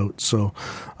stood out. So,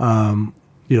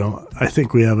 I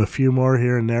think we have a few more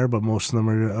here and there, but most of them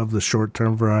are of the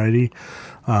short-term variety.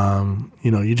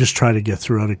 You just try to get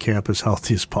through out of camp as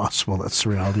healthy as possible. That's the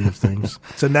reality of things.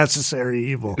 It's a necessary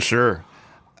evil. Sure.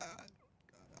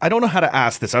 I don't know how to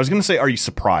ask this. I was going to say, are you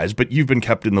surprised? But you've been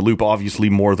kept in the loop, obviously,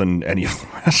 more than any of the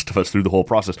rest of us through the whole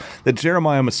process, that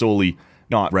Jeremiah Masoli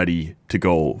not ready to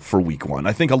go for week one.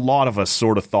 I think a lot of us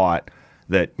sort of thought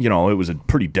that, it was a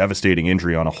pretty devastating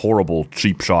injury on a horrible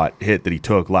cheap shot hit that he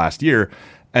took last year.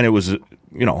 And it was,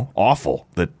 awful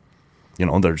that,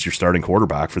 there's your starting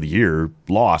quarterback for the year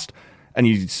lost. And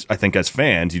I think as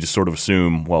fans, you just sort of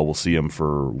assume, well, we'll see him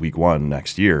for week one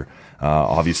next year.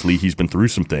 Obviously, he's been through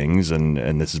some things,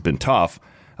 and this has been tough.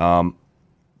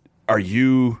 Are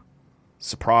you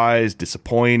surprised,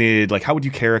 disappointed? Like, how would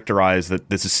you characterize that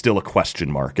this is still a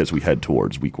question mark as we head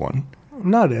towards week one?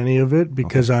 Not any of it,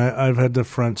 because I've had the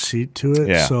front seat to it.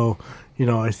 Yeah. So,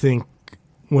 I think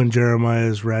when Jeremiah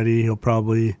is ready, he'll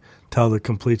probably tell the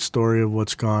complete story of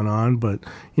what's gone on. But,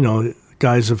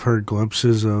 guys have heard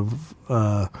glimpses of,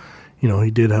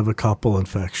 he did have a couple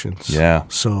infections. Yeah.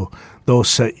 So those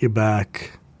set you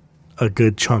back a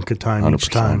good chunk of time 100%. Each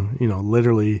time,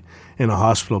 literally in a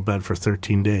hospital bed for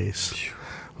 13 days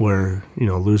where,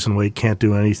 losing weight, can't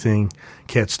do anything,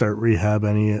 can't start rehab,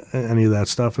 any of that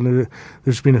stuff. And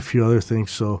there's been a few other things.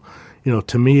 So,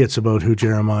 to me, it's about who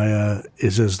Jeremiah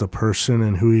is as the person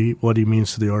and what he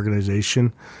means to the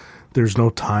organization. There's no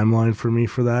timeline for me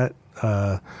for that.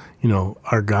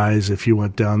 Our guys, if you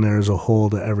went down there as a whole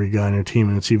to every guy on your team,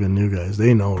 and it's even new guys,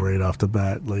 they know right off the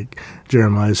bat, like,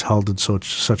 Jeremiah's held in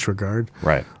such regard.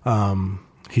 Right.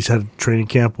 He's had a training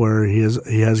camp where he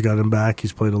has got him back.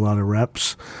 He's played a lot of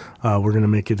reps. We're going to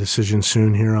make a decision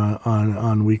soon here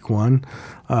on week one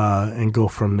and go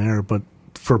from there. But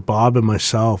for Bob and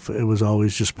myself, it was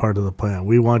always just part of the plan.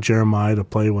 We want Jeremiah to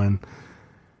play when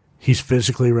he's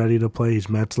physically ready to play, he's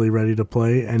mentally ready to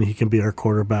play, and he can be our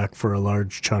quarterback for a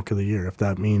large chunk of the year. If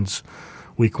that means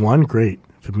week 1, great.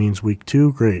 If it means week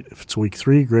 2, great. If it's week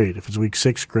 3, great. If it's week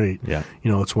 6, great. Yeah.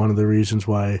 It's one of the reasons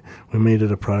why we made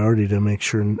it a priority to make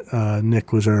sure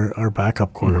Nick was our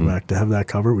backup quarterback, to have that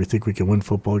covered. We think we can win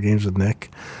football games with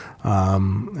Nick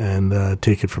and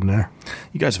take it from there.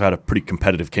 You guys have had a pretty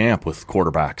competitive camp with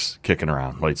quarterbacks kicking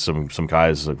around, like some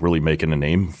guys really making a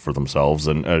name for themselves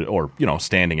and or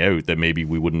standing out that maybe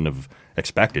we wouldn't have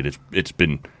expected. It's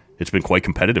been quite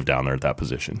competitive down there at that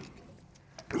position.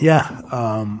 Yeah,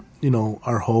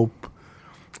 our hope.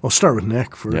 I'll start with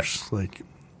Nick first. Yeah.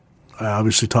 I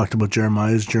obviously talked about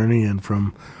Jeremiah's journey, and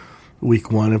from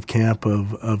week 1 of camp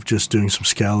of just doing some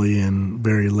scally and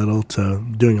very little to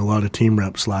doing a lot of team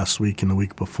reps last week and the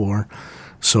week before.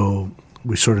 So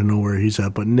we sort of know where he's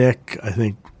at. But Nick, I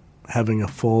think, having a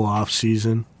full off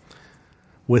season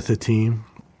with a team,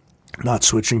 not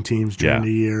switching teams during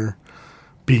the year,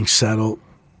 being settled,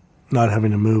 not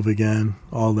having to move again,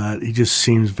 all that. He just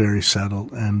seems very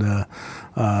settled. And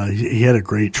he had a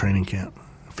great training camp,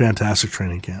 fantastic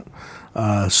training camp.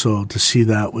 So to see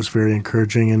that was very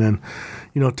encouraging. And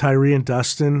then, Tyree and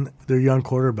Dustin, they're young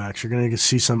quarterbacks. You're going to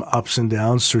see some ups and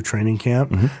downs through training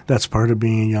camp. Mm-hmm. That's part of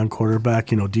being a young quarterback.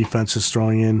 Defense is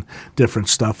throwing in different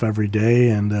stuff every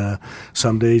day, and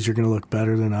some days you're going to look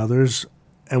better than others.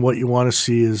 And what you want to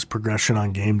see is progression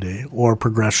on game day, or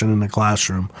progression in the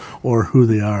classroom, or who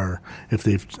they are, if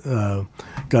they've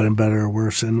gotten better or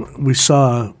worse. And we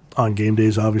saw on game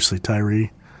days, obviously,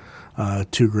 Tyree,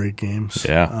 2 great games.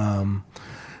 Yeah.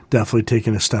 Definitely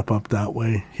taking a step up that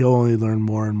way. He'll only learn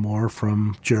more and more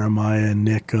from Jeremiah and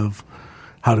Nick of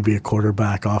how to be a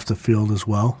quarterback off the field as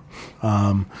well.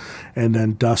 And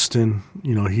then Dustin,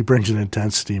 he brings an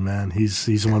intensity, man.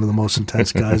 He's one of the most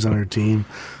intense guys on our team.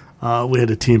 We had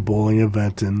a team bowling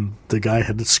event, and the guy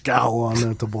had to scowl on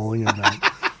at the bowling event,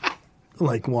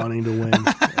 like wanting to win.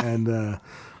 And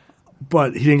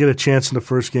but he didn't get a chance in the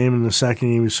first game. In the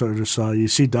second game, you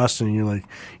see Dustin, and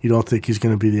you don't think he's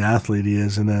going to be the athlete he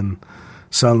is, and then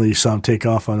suddenly you saw him take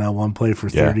off on that one play for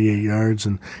 38 yards,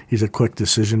 and he's a quick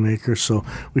decision maker. So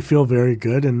we feel very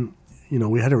good, and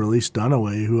we had to release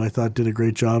Dunaway, who I thought did a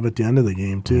great job at the end of the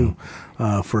game too,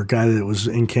 for a guy that was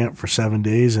in camp for 7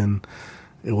 days, and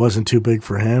it wasn't too big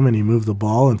for him, and he moved the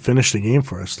ball and finished the game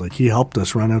for us. He helped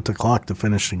us run out the clock to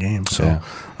finish the game. So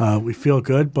we feel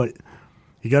good, but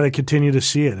you got to continue to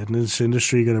see it. In this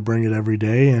industry, you got to bring it every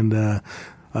day, and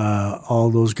all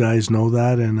those guys know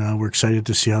that, and we're excited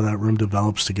to see how that room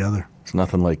develops together. It's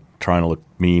nothing like trying to look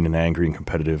mean and angry and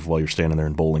competitive while you're standing there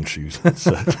in bowling shoes.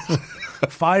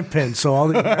 5 pins, so all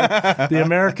the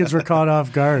Americans were caught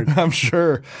off guard. I'm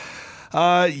sure.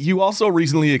 You also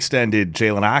recently extended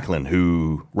Jalen Acklin,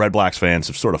 who Red Blacks fans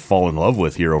have sort of fallen in love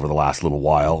with here over the last little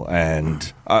while.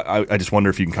 And I just wonder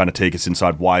if you can kind of take us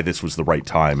inside why this was the right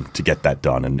time to get that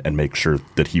done and make sure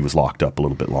that he was locked up a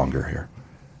little bit longer here.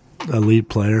 Elite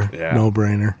player,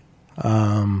 no-brainer.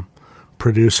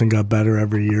 Produced and got better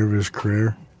every year of his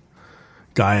career.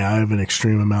 Guy I have an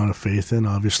extreme amount of faith in.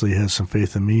 Obviously, he has some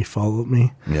faith in me, followed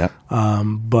me. Yeah.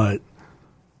 But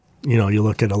you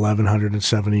look at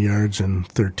 1,170 yards in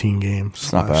 13 games.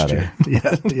 It's not bad, year.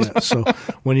 Yeah. So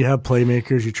when you have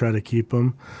playmakers, you try to keep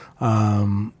them.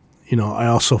 I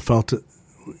also felt that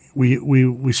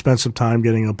we spent some time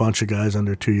getting a bunch of guys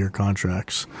under 2-year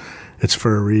contracts. It's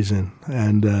for a reason,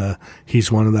 and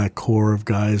he's one of that core of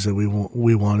guys that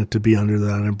we wanted to be under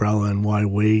that umbrella. And why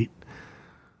wait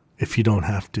if you don't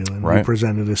have to? And we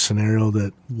presented a scenario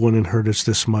that wouldn't hurt us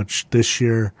this much this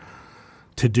year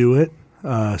to do it.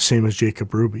 Same as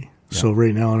Jacob Ruby. Yeah. So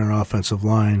right now on our offensive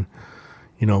line,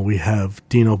 we have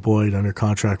Dino Boyd under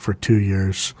contract for 2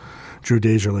 years, Drew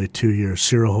Desjardins 2 years,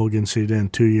 Cyril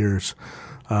Hogan-Sedin 2 years,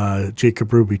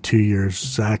 Jacob Ruby 2 years,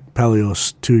 Zach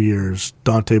Pelios 2 years,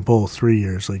 Dante Bull 3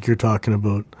 years. You're talking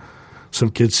about some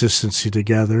consistency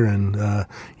together, and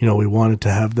we wanted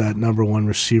to have that number one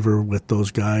receiver with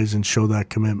those guys and show that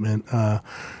commitment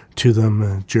to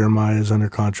them. Jeremiah is under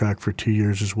contract for 2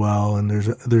 years as well, and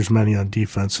there's many on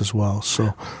defense as well.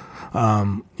 So,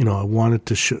 I wanted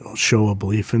to show a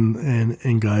belief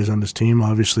in guys on this team.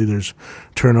 Obviously, there's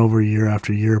turnover year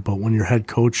after year, but when your head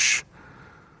coach,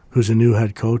 who's a new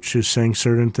head coach, is saying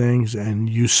certain things, and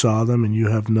you saw them, and you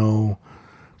have no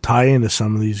tie into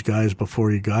some of these guys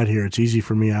before you got here, it's easy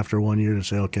for me after 1 year to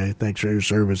say, okay, thanks for your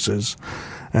services,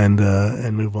 and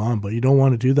move on. But you don't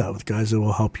want to do that with guys that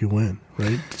will help you win,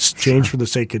 right? Change for the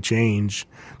sake of change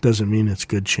doesn't mean it's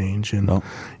good change. And,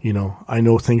 I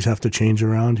know things have to change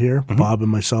around here. Mm-hmm. Bob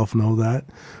and myself know that.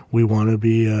 We want to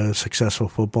be a successful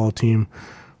football team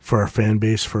for our fan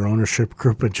base, for our ownership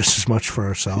group, and just as much for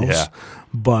ourselves. Yeah.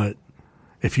 But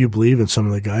if you believe in some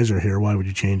of the guys are here, why would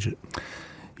you change it?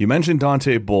 You mentioned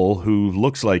Dante Bull, who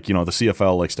looks like, the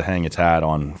CFL likes to hang its hat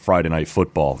on Friday Night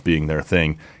Football being their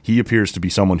thing. He appears to be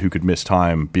someone who could miss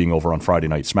time being over on Friday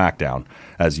Night SmackDown,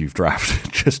 as you've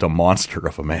drafted just a monster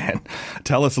of a man.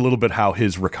 Tell us a little bit how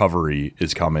his recovery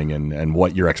is coming and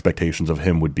what your expectations of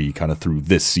him would be kind of through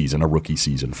this season, a rookie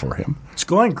season for him. It's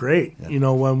going great.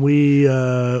 Yeah. When we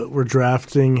were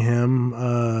drafting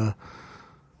him,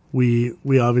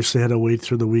 we obviously had to wait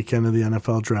through the weekend of the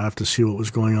NFL draft to see what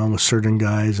was going on with certain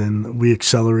guys, and we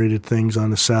accelerated things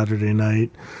on a Saturday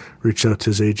night, reached out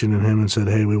to his agent and him and said,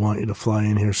 hey, we want you to fly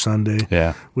in here Sunday.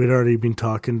 Yeah. We'd already been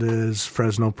talking to his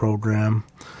Fresno program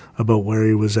about where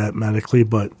he was at medically,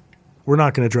 but we're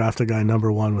not going to draft a guy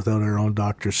number one without our own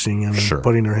doctors seeing him and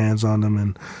putting their hands on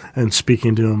him and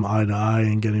speaking to him eye to eye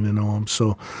and getting to know him.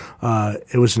 So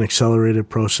it was an accelerated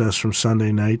process from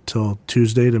Sunday night till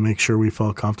Tuesday to make sure we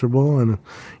felt comfortable. And,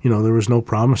 there was no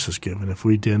promises given. If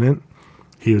we didn't,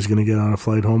 he was going to get on a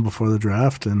flight home before the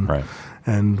draft,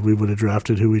 and we would have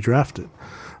drafted who we drafted.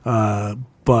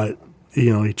 But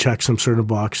he checked some certain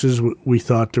boxes. We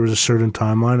thought there was a certain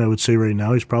timeline. I would say right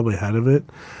now he's probably ahead of it.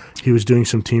 He was doing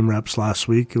some team reps last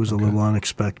week. It was a little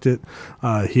unexpected.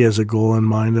 He has a goal in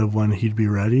mind of when he'd be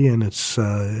ready, and it's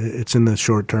in the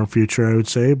short-term future, I would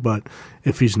say. But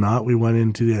if he's not, we went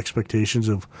into the expectations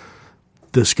of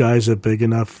this guy's a big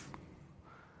enough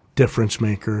difference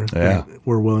maker that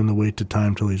we're willing to wait the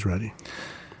time till he's ready.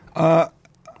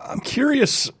 I'm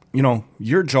curious,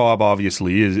 your job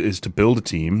obviously is to build a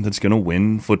team that's going to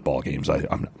win football games.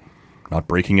 I'm not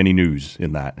breaking any news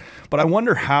in that. But I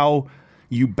wonder how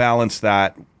you balance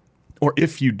that, or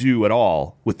if you do at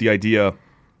all, with the idea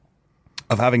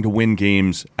of having to win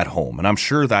games at home. And I'm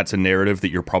sure that's a narrative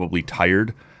that you're probably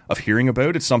tired of hearing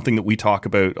about. It's something that we talk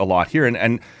about a lot here.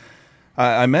 And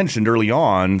I mentioned early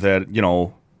on that,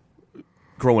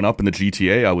 growing up in the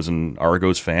GTA, I was an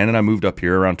Argos fan, and I moved up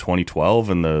here around 2012,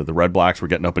 and the REDBLACKS were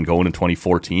getting up and going in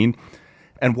 2014.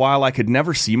 And while I could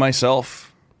never see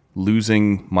myself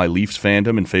losing my Leafs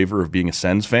fandom in favor of being a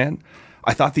Sens fan,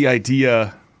 I thought the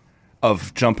idea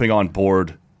of jumping on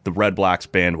board the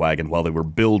REDBLACKS bandwagon while they were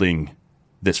building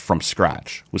this from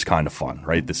scratch was kind of fun,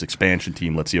 right? This expansion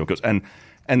team, let's see how it goes. And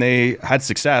they had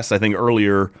success, I think,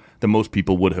 earlier than most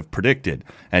people would have predicted.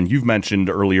 And you've mentioned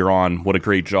earlier on what a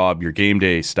great job your game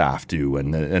day staff do,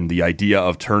 and the idea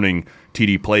of turning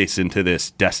TD Place into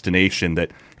this destination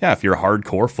that, if you're a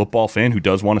hardcore football fan who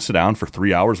does want to sit down for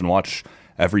 3 hours and watch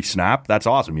every snap, that's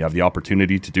awesome. You have the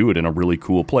opportunity to do it in a really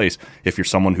cool place. If you're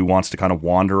someone who wants to kind of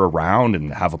wander around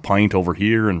and have a pint over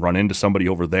here and run into somebody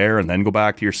over there and then go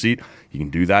back to your seat, you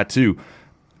can do that too.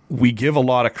 We give a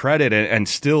lot of credit, and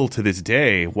still to this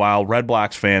day, while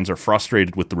REDBLACKS fans are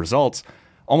frustrated with the results,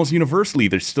 almost universally,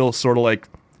 they're still sort of like,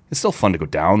 it's still fun to go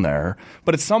down there.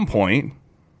 But at some point,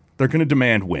 they're going to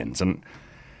demand wins. And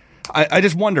I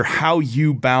just wonder how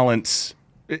you balance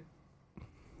it.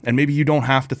 And maybe you don't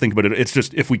have to think about it. It's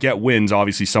just, if we get wins,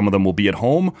 obviously some of them will be at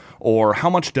home. Or how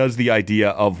much does the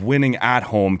idea of winning at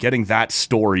home, getting that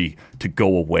story to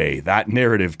go away, that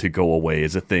narrative to go away,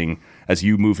 is a thing as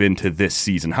you move into this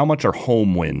season? How much are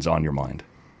home wins on your mind?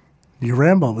 You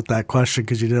rambled with that question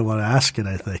because you didn't want to ask it,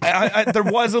 I think. There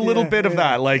was a little bit of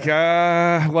that. Like,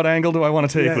 what angle do I want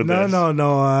to take with this?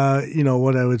 No.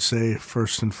 What I would say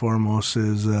first and foremost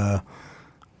is,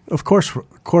 of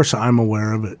course, I'm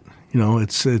aware of it.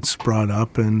 It's brought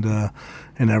up and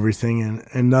everything,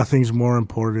 and nothing's more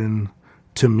important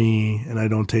to me, and I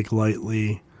don't take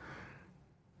lightly.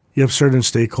 You have certain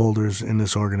stakeholders in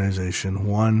this organization.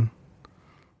 One,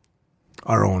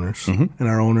 our owners, and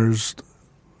our owners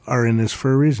are in this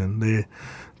for a reason.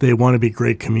 They want to be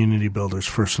great community builders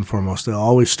first and foremost. They'll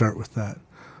always start with that,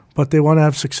 but they want to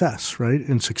have success, right?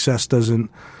 And success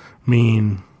doesn't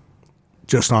mean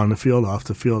just on the field, off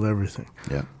the field, everything.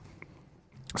 Yeah.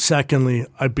 Secondly,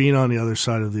 I've been on the other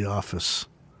side of the office.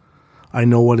 I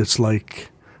know what it's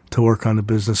like to work on the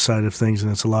business side of things,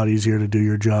 and it's a lot easier to do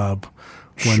your job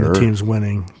when the team's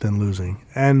winning than losing.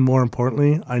 And more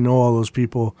importantly, I know all those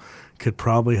people could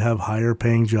probably have higher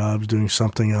paying jobs doing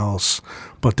something else,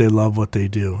 but they love what they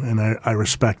do. And I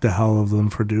respect the hell of them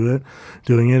for doing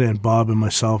it. And Bob and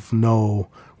myself know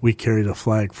we carry the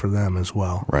flag for them as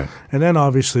well. Right. And then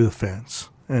obviously the fans.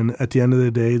 And at the end of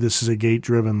the day, this is a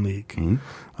gate-driven league. Mm-hmm.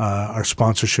 Our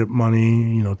sponsorship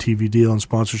money, TV deal and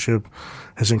sponsorship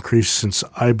has increased since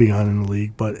I began in the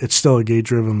league, but it's still a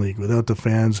gate-driven league. Without the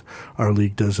fans, our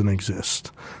league doesn't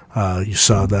exist. You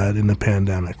saw that in the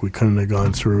pandemic. We couldn't have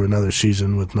gone through another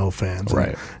season with no fans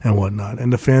and whatnot.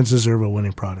 And the fans deserve a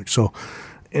winning product. So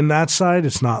in that side,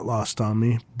 it's not lost on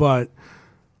me. But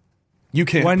you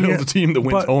can't build a team that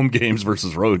wins home games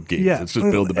versus road games. Yeah, it's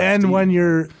just build the best and team.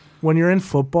 when you're in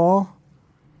football,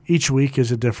 each week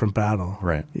is a different battle.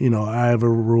 Right. I have a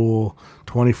rule: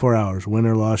 24 hours, win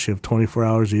or loss. You have 24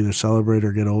 hours to either celebrate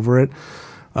or get over it.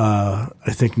 I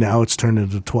think now it's turned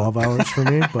into 12 hours for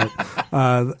me,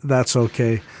 but that's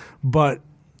okay. But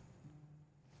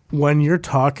when you're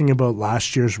talking about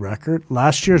last year's record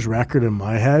in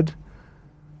my head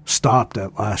stopped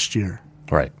at last year.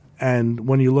 Right. And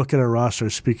when you look at our roster,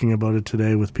 speaking about it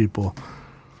today with people,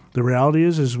 the reality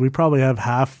is we probably have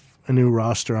half a new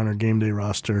roster on our game day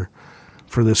roster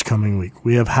for this coming week.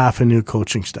 We have half a new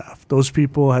coaching staff. Those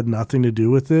people had nothing to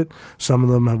do with it. Some of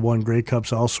them have won Grey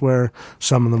Cups elsewhere.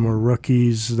 Some of them were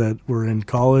rookies that were in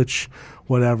college,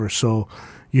 whatever. So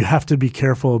you have to be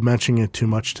careful of mentioning it too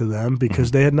much to them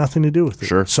because they had nothing to do with it.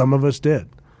 Sure. Some of us did.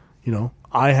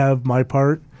 I have my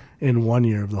part in 1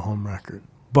 year of the home record.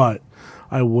 But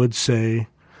I would say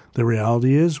the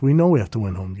reality is we know we have to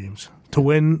win home games. To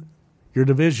win your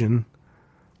division,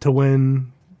 to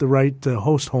win the right to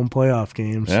host home playoff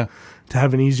games, to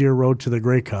have an easier road to the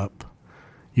Grey Cup,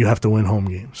 you have to win home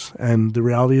games. And the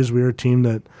reality is we were a team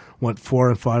that went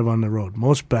 4-5 on the road.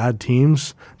 Most bad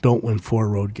teams don't win 4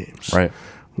 road games. Right.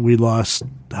 We lost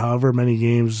however many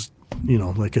games,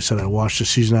 like I said, I watched the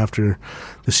season after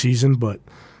the season, but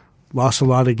lost a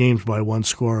lot of games by 1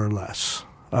 score or less.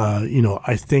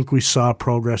 I think we saw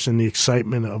progress in the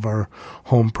excitement of our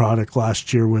home product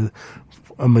last year with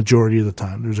a majority of the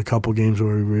time. There's a couple games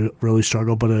where we really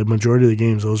struggled, but a majority of the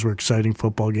games, those were exciting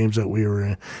football games that we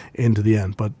were in to the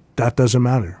end. But that doesn't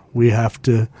matter. We have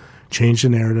to change the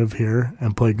narrative here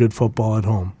and play good football at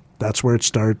home. That's where it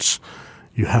starts.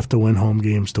 You have to win home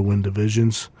games to win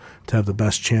divisions, to have the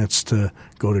best chance to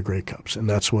go to Grey Cups. And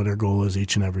that's what our goal is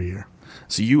each and every year.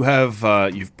 So you have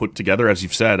you've put together, as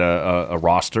you've said, a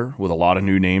roster with a lot of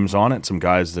new names on it, some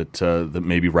guys that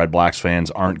maybe Red Blacks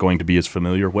fans aren't going to be as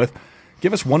familiar with.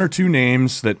 Give us 1 or 2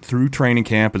 names that through training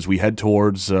camp as we head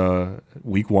towards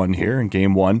week 1 here in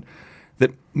game 1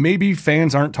 that maybe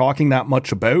fans aren't talking that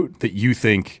much about that you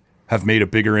think have made a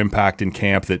bigger impact in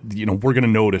camp that we're going to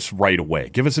notice right away.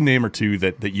 Give us a name or two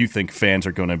that you think fans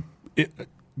are going to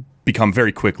become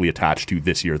very quickly attached to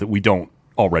this year that we don't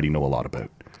already know a lot about.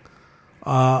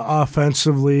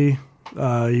 Offensively,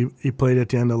 he played at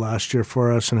the end of last year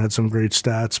for us and had some great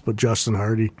stats, but Justin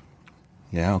Hardy.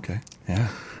 Yeah, okay. Yeah.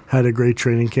 Had a great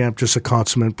training camp, just a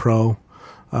consummate pro.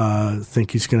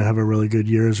 Think he's going to have a really good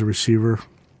year as a receiver.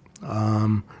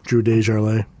 Drew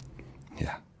Desjardins.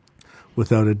 Yeah.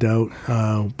 Without a doubt.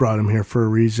 Brought him here for a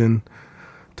reason.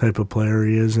 Type of player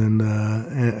he is and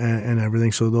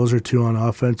everything. So those are 2 on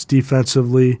offense.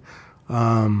 Defensively,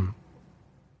 our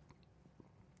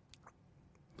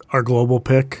global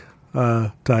pick,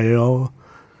 Tayala,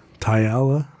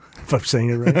 if I'm saying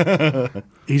it right.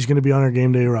 He's going to be on our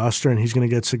game day roster, and he's going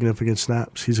to get significant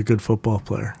snaps. He's a good football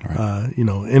player. Right.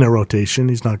 In a rotation,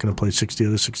 he's not going to play 60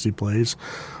 out of 60 plays.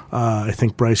 I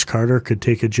think Bryce Carter could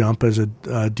take a jump as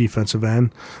a defensive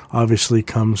end. Obviously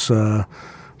comes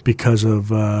because of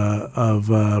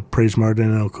Praise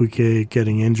Martin and Okuike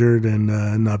getting injured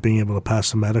and not being able to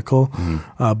pass the medical.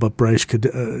 Mm-hmm. But Bryce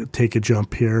could take a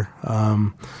jump here.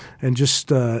 And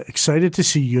just excited to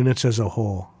see units as a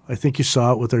whole. I think you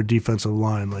saw it with our defensive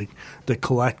line, like the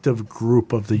collective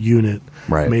group of the unit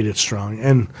made it strong.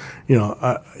 And,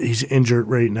 he's injured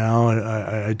right now.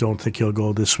 I don't think he'll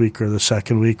go this week or the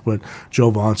second week, but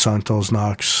Joe Von Santos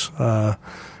Knox have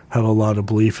a lot of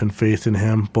belief and faith in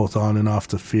him, both on and off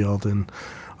the field, and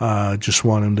just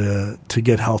want him to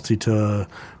get healthy to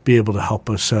be able to help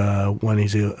us when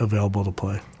he's available to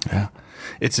play. Yeah.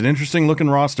 It's an interesting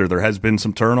looking roster. There has been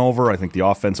some turnover. I think the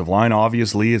offensive line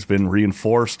obviously has been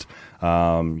reinforced.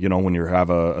 When you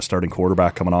have a starting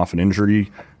quarterback coming off an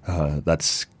injury,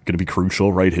 that's going to be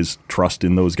crucial, right? His trust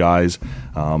in those guys.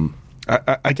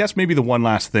 I guess maybe the one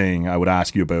last thing I would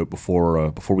ask you about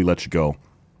before we let you go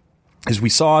is we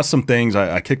saw some things.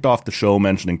 I kicked off the show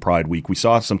mentioning Pride Week. We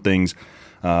saw some things.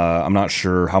 I'm not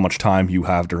sure how much time you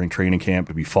have during training camp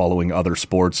to be following other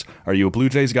sports. Are you a Blue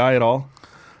Jays guy at all?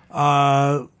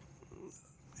 I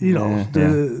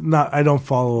don't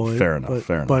follow it. Fair enough.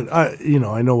 But I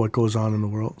know what goes on in the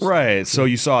world. Right. So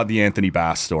you saw the Anthony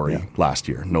Bass story last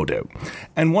year, no doubt.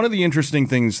 And one of the interesting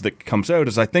things that comes out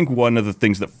is I think one of the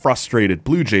things that frustrated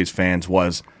Blue Jays fans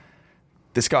was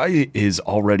this guy is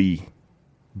already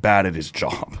bad at his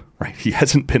job, right? He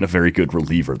hasn't been a very good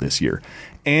reliever this year.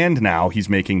 And now he's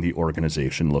making the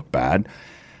organization look bad.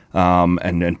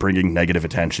 And bringing negative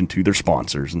attention to their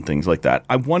sponsors and things like that.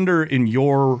 I wonder in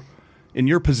your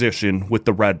position with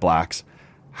the Red Blacks,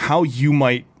 how you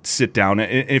might sit down,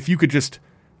 and if you could just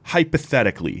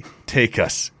hypothetically take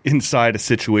us inside a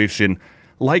situation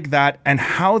like that, and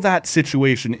how that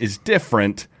situation is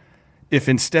different if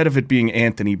instead of it being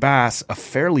Anthony Bass, a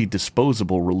fairly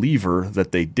disposable reliever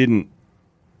that they didn't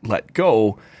let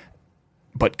go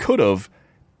but could have,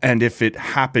 and if it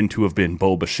happened to have been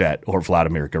Bo Bichette or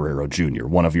Vladimir Guerrero Jr.,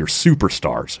 one of your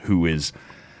superstars who is,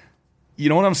 you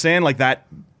know what I'm saying? Like that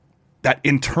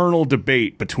internal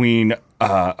debate between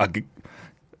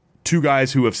two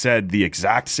guys who have said the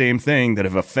exact same thing that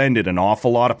have offended an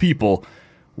awful lot of people.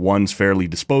 One's fairly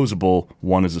disposable.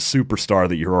 One is a superstar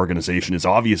that your organization is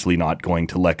obviously not going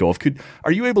to let go of.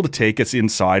 Are you able to take us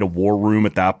inside a war room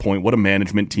at that point? What a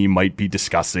management team might be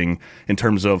discussing in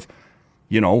terms of,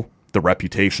 the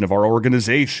reputation of our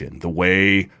organization, the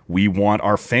way we want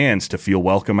our fans to feel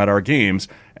welcome at our games,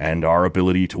 and our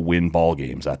ability to win ball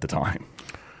games at the time?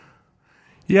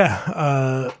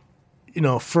 Yeah.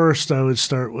 First I would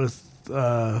start with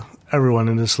everyone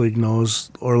in this league knows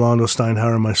Orlando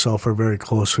Steinhauer and myself are very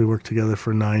close. We worked together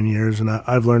for 9 years, and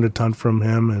I've learned a ton from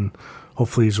him, and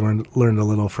hopefully he's learned a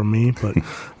little from me. But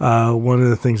one of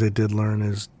the things I did learn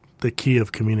is the key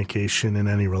of communication in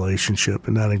any relationship,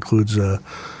 and that includes a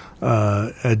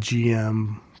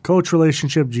GM-coach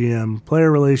relationship,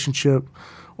 GM-player relationship,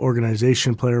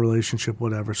 organization-player relationship,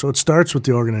 whatever. So it starts with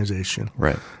the organization.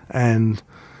 Right. And,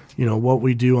 what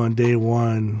we do on day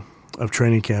one of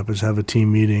training camp is have a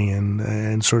team meeting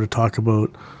and sort of talk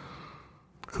about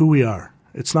who we are.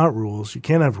 It's not rules. You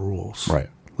can't have rules.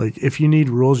 Right. Like, if you need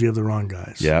rules, you have the wrong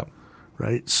guys. Yeah.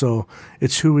 Right? So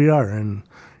it's who we are. And,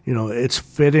 it's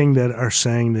fitting that our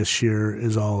saying this year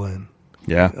is all in.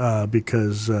 Yeah.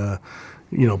 Because,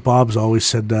 Bob's always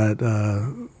said that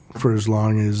for as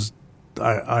long as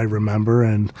I remember,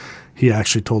 and he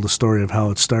actually told the story of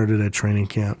how it started at training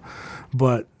camp.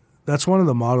 But that's one of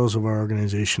the mottos of our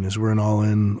organization is we're an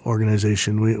all-in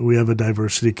organization. We have a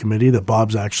diversity committee that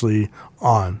Bob's actually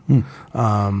on.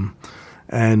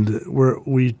 And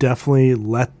we definitely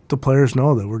let the players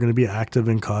know that we're going to be active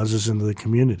in causes in the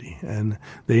community, and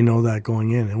they know that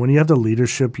going in. And when you have the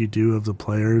leadership you do of the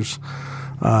players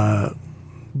that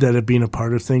have been a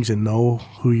part of things and know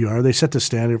who you are, they set the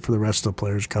standard for the rest of the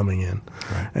players coming in.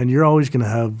 Right. And you're always going to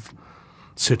have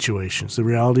situations. The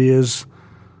reality is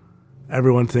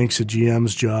everyone thinks a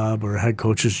GM's job or a head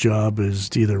coach's job is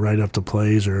to either write up the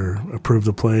plays or approve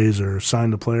the plays or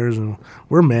sign the players, and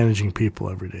we're managing people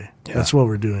every day. Yeah. That's what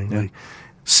we're doing. Yeah. Like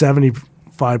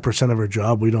 75% of our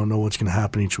job, we don't know what's going to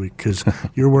happen each week because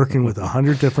you're working with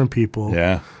 100 different people,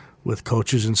 with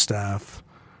coaches and staff.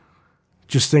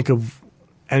 Just think of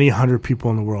any 100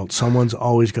 people in the world. Someone's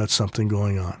always got something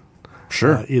going on.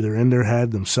 Sure. Either in their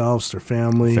head, themselves, their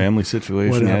family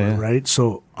situation, whatever, right?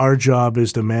 So our job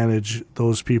is to manage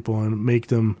those people and make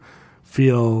them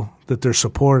feel that they're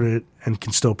supported and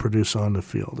can still produce on the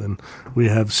field. And we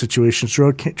have situations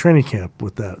throughout training camp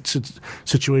with that.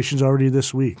 Situations already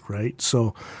this week, right?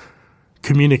 So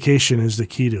communication is the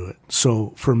key to it.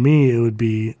 So for me, it would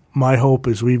be my hope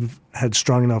is we've had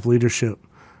strong enough leadership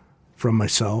from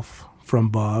myself, from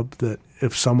Bob, that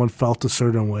if someone felt a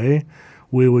certain way,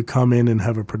 we would come in and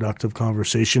have a productive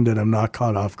conversation that I'm not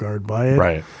caught off guard by it.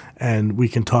 Right. And we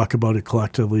can talk about it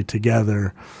collectively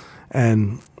together.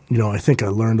 And, I think I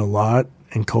learned a lot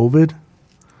in COVID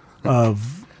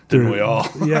of Didn't we all?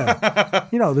 Yeah.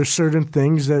 There's certain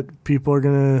things that people are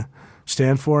going to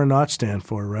stand for and not stand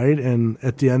for, right? And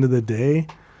at the end of the day,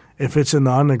 if it's a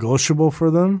non-negotiable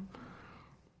for them,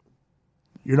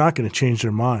 you're not going to change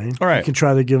their mind. All right. You can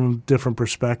try to give them different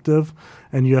perspective,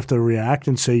 and you have to react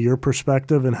and say your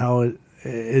perspective and how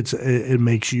it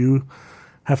makes you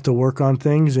have to work on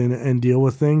things and deal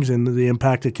with things and the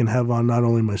impact it can have on not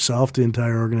only myself, the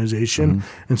entire organization,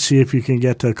 and see if you can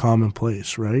get to a common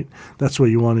place, right? That's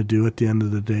what you want to do at the end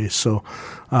of the day. So,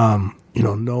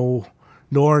 no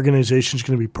organization is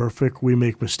going to be perfect. We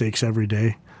make mistakes every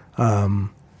day. I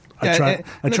try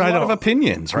a lot of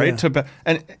opinions, right? Yeah.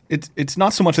 And it's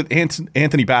not so much that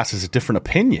Anthony Bass is a different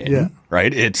opinion,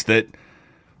 right? It's that,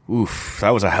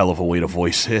 that was a hell of a way to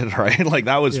voice it, right? Like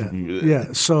that was,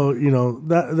 So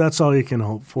that's all you can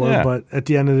hope for. Yeah. But at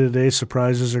the end of the day,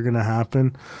 surprises are going to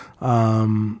happen.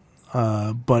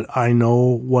 But I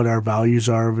know what our values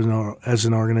are as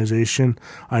an organization.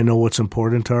 I know what's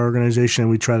important to our organization,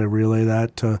 and we try to relay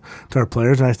that to our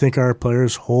players. And I think our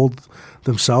players hold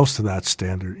themselves to that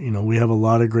standard. We have a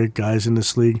lot of great guys in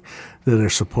this league that are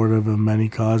supportive of many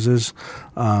causes.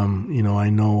 I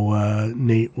know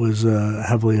Nate was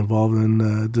heavily involved in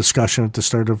the discussion at the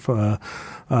start of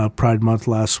Pride Month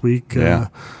last week.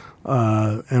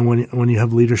 And when you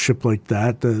have leadership like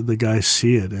that, the guys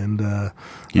see it. And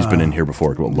he's been in here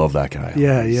before. Love that guy.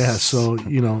 Yeah. So,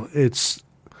 it's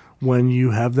when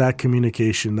you have that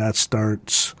communication, that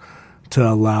starts to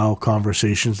allow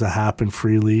conversations to happen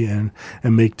freely and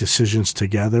make decisions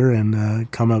together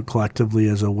and come out collectively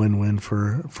as a win-win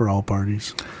for all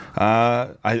parties.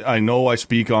 I know I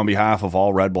speak on behalf of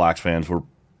all Red Blacks fans. We're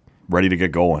ready to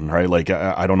get going, right? Like,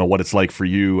 I don't know what it's like for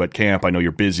you at camp. I know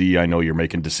you're busy. I know you're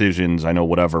making decisions. I know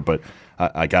whatever, but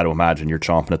I got to imagine you're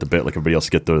chomping at the bit like everybody else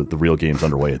to get the real games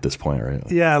underway at this point, right?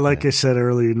 Yeah, like I said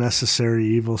earlier, necessary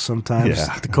evil sometimes.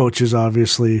 Yeah. The coaches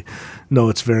obviously know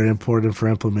it's very important for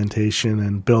implementation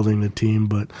and building the team,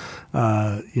 but,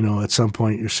 at some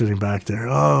point you're sitting back there,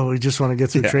 we just want to get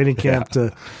through training camp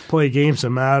to play games that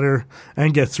matter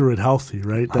and get through it healthy,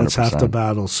 right? That's 100%. Half the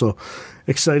battle. So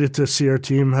excited to see our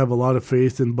team, have a lot of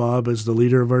faith in Bob as the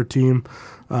leader of our team.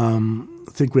 I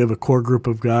think we have a core group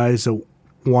of guys that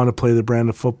want to play the brand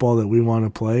of football that we want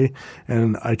to play,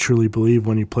 and I truly believe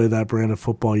when you play that brand of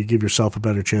football, you give yourself a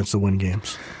better chance to win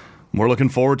games. We're looking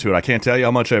forward to it. I can't tell you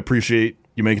how much I appreciate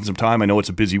you making some time. I know it's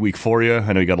a busy week for you.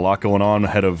 I know you got a lot going on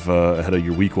ahead of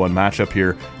your Week 1 matchup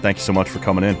here. Thank you so much for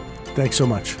coming in. Thanks so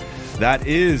much. That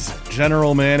is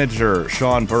General Manager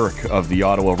Sean Burke of the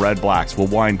Ottawa REDBLACKS. We'll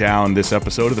wind down this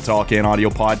episode of the Tall Can Audio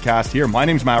Podcast here. My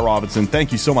name's Matt Robinson.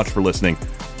 Thank you so much for listening.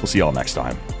 We'll see you all next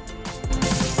time.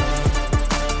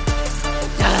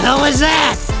 The hell is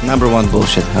that? Number one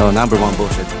bullshit.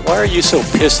 Why are you so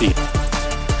pissy?